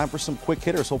 Time for some quick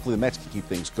hitters. Hopefully the Mets can keep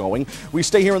things going. We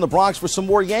stay here in the Bronx for some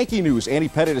more Yankee news. Andy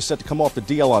Pettitte is set to come off the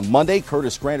DL on Monday.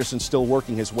 Curtis Granderson still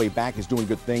working his way back. He's doing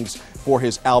good things for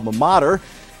his alma mater.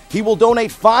 He will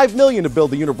donate $5 million to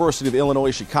build the University of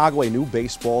Illinois Chicago a new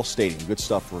baseball stadium. Good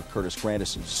stuff for Curtis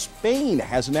Granderson. Spain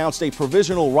has announced a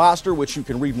provisional roster, which you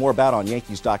can read more about on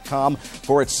Yankees.com,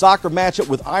 for its soccer matchup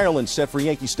with Ireland set for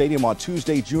Yankee Stadium on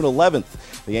Tuesday, June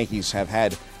 11th. The Yankees have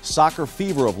had soccer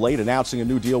fever of late, announcing a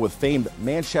new deal with famed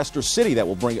Manchester City that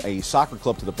will bring a soccer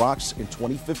club to the Bronx in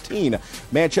 2015.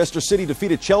 Manchester City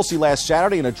defeated Chelsea last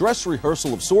Saturday in a dress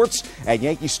rehearsal of sorts at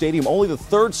Yankee Stadium, only the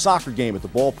 3rd soccer game at the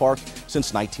ballpark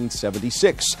since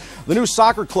 1976. The new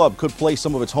soccer club could play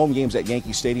some of its home games at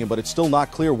Yankee Stadium, but it's still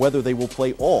not clear whether they will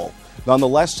play all.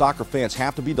 Nonetheless, soccer fans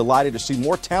have to be delighted to see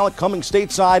more talent coming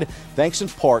stateside, thanks in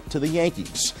part to the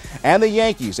Yankees. And the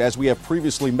Yankees, as we have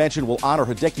previously mentioned, will honor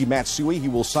Hideki Matsui. He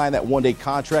will sign that one-day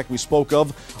contract we spoke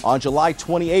of on July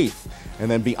 28th and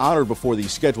then be honored before the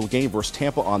scheduled game versus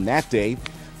Tampa on that day.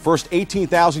 First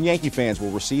 18,000 Yankee fans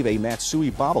will receive a Matsui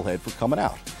bobblehead for coming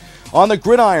out. On the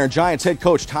gridiron, Giants head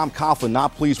coach Tom Coughlin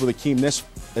not pleased with Hakeem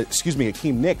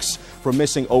Nicks for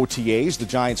missing OTAs. The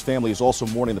Giants family is also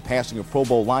mourning the passing of Pro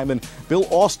Bowl lineman Bill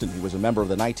Austin. He was a member of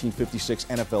the 1956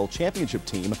 NFL championship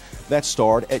team that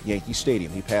starred at Yankee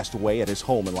Stadium. He passed away at his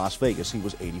home in Las Vegas. He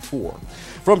was 84.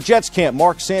 From Jets camp,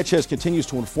 Mark Sanchez continues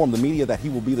to inform the media that he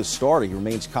will be the starter. He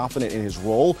remains confident in his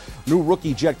role. New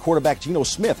rookie Jet quarterback Geno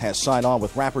Smith has signed on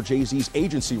with rapper Jay-Z's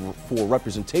agency for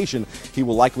representation. He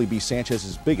will likely be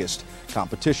Sanchez's biggest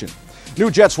competition. New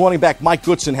Jets running back Mike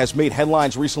Goodson has made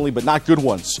headlines recently, but not good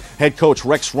ones. Head coach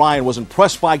Rex Ryan was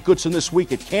impressed by Goodson this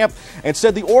week at camp and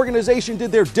said the organization did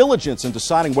their diligence in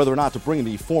deciding whether or not to bring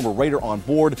the former Raider on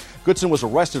board. Goodson was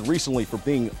arrested recently for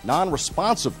being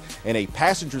non-responsive in a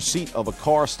passenger seat of a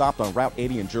car stopped on Route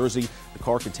 80 in Jersey. The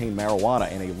car contained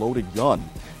marijuana and a loaded gun.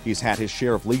 He's had his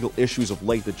share of legal issues of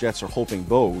late. The Jets are hoping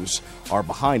those are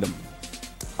behind him.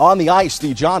 On the ice,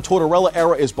 the John Tortorella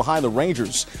era is behind the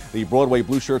Rangers. The Broadway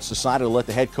Blue Shirts decided to let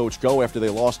the head coach go after they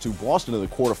lost to Boston in the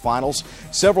quarterfinals.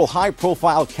 Several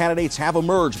high-profile candidates have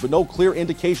emerged, but no clear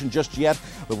indication just yet.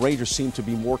 The Rangers seem to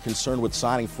be more concerned with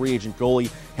signing free agent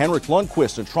goalie Henrik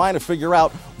Lundqvist and trying to figure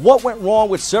out what went wrong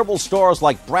with several stars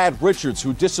like Brad Richards,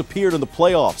 who disappeared in the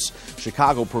playoffs.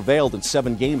 Chicago prevailed in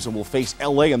 7 games and will face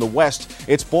L.A. in the West.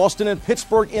 It's Boston and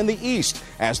Pittsburgh in the East,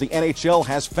 as the NHL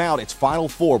has found its Final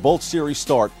Four. Both series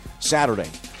start Saturday.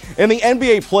 In the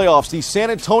NBA playoffs, the San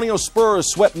Antonio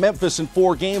Spurs swept Memphis in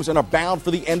 4 games and are bound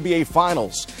for the NBA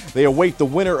Finals. They await the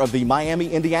winner of the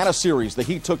Miami-Indiana series. The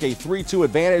Heat took a 3-2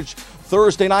 advantage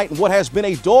Thursday night in what has been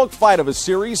a dogfight of a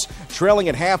series. Trailing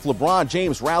at half, LeBron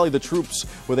James rallied the troops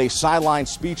with a sideline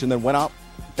speech and then went out,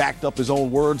 backed up his own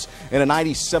words. In a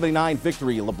 90-79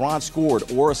 victory, LeBron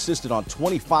scored or assisted on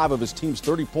 25 of his team's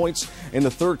 30 points in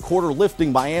the third quarter,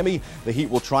 lifting Miami. The Heat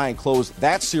will try and close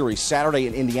that series Saturday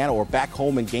in Indiana or back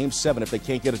home in Game 7 if they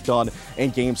can't get it done in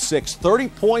Game 6. 30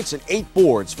 points and 8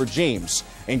 boards for James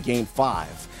in Game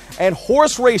 5. And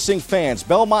horse racing fans,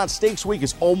 Belmont Stakes Week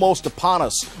is almost upon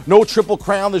us. No Triple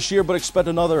Crown this year, but expect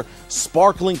another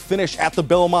sparkling finish at the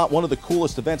Belmont, one of the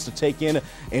coolest events to take in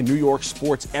New York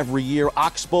sports every year.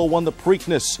 Oxbow won the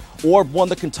Preakness, Orb won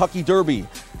the Kentucky Derby.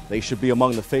 They should be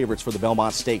among the favorites for the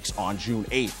Belmont Stakes on June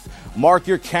 8th. Mark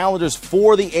your calendars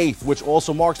for the 8th, which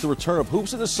also marks the return of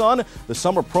Hoops in the Sun, the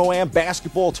Summer Pro-Am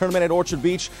basketball tournament at Orchard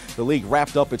Beach. The league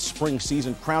wrapped up its spring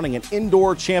season, crowning an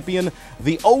indoor champion,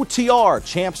 the OTR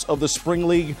Champs of the Spring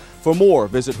League. For more,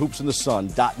 visit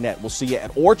hoopsinthesun.net. We'll see you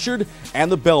at Orchard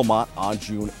and the Belmont on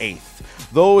June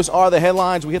 8th. Those are the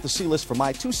headlines. We hit the C-list for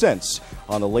my 2 cents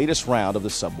on the latest round of the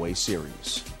Subway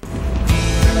Series.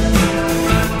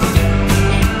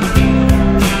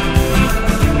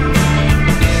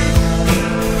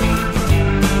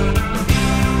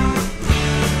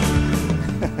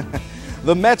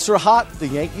 The Mets are hot, the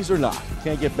Yankees are not.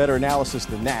 Can't get better analysis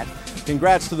than that.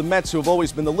 Congrats to the Mets, who have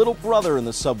always been the little brother in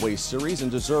the Subway Series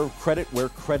and deserve credit where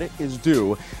credit is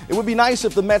due. It would be nice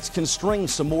if the Mets can string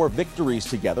some more victories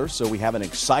together so we have an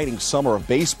exciting summer of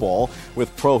baseball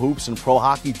with pro hoops and pro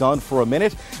hockey done for a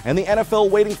minute and the NFL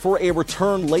waiting for a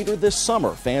return later this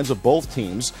summer. Fans of both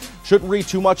teams shouldn't read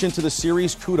too much into the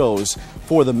series. Kudos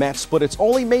for the Mets, but it's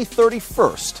only May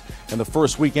 31st. In the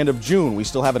first weekend of June, we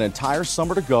still have an entire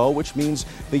summer to go, which means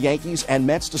the Yankees and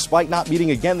Mets, despite not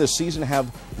meeting again this season,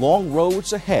 have long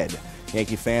roads ahead.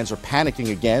 Yankee fans are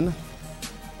panicking again,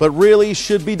 but really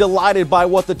should be delighted by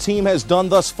what the team has done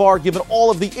thus far, given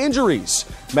all of the injuries.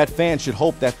 Met fans should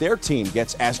hope that their team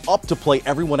gets as up to play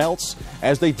everyone else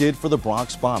as they did for the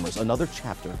Bronx Bombers. Another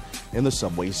chapter in the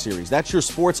Subway Series. That's your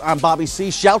sports. I'm Bobby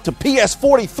C. Shout to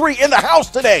PS43 in the house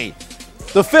today.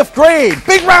 The 5th grade.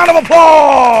 Big round of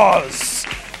applause.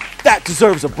 That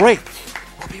deserves a break.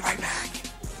 We'll be right back.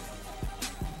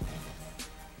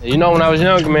 You know, when I was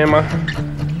younger, man,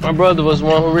 my brother was the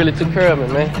one who really took care of me,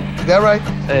 man. Is that right?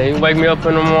 Hey, he'd wake me up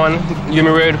in the morning, get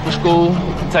me ready for school,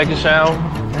 take a shower,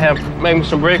 make me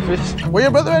some breakfast. Where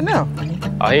your brother at now?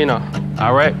 Oh, he know.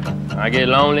 All right. I get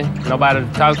lonely, nobody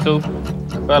to talk to.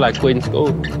 I felt like quitting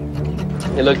school.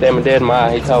 He looked at me dead in my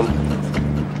eye. He told me,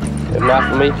 if not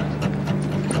for me,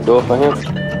 do it for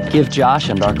him. Give Josh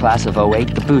and our class of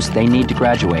 08 the boost they need to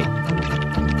graduate.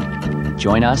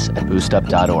 Join us at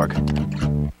boostup.org.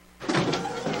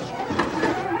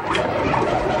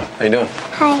 How you doing?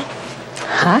 Hi.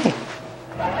 Hi.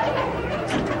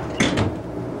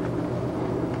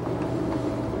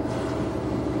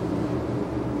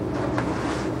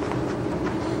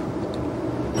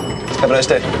 Have a nice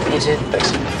day. You too.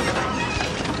 Thanks.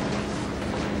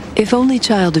 If only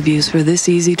child abuse were this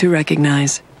easy to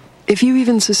recognize. If you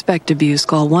even suspect abuse,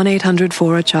 call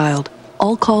 1-800-4-A-CHILD.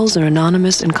 All calls are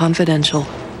anonymous and confidential.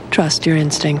 Trust your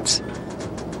instincts.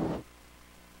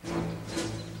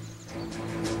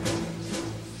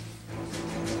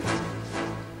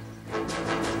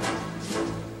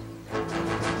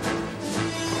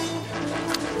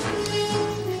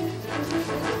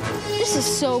 This is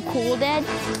so cool, Dad.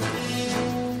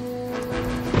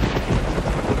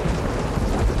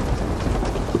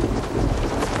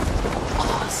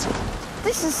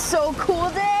 This is so cool,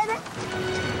 Dad.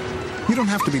 You don't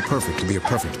have to be perfect to be a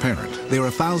perfect parent. There are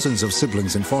thousands of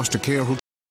siblings in foster care who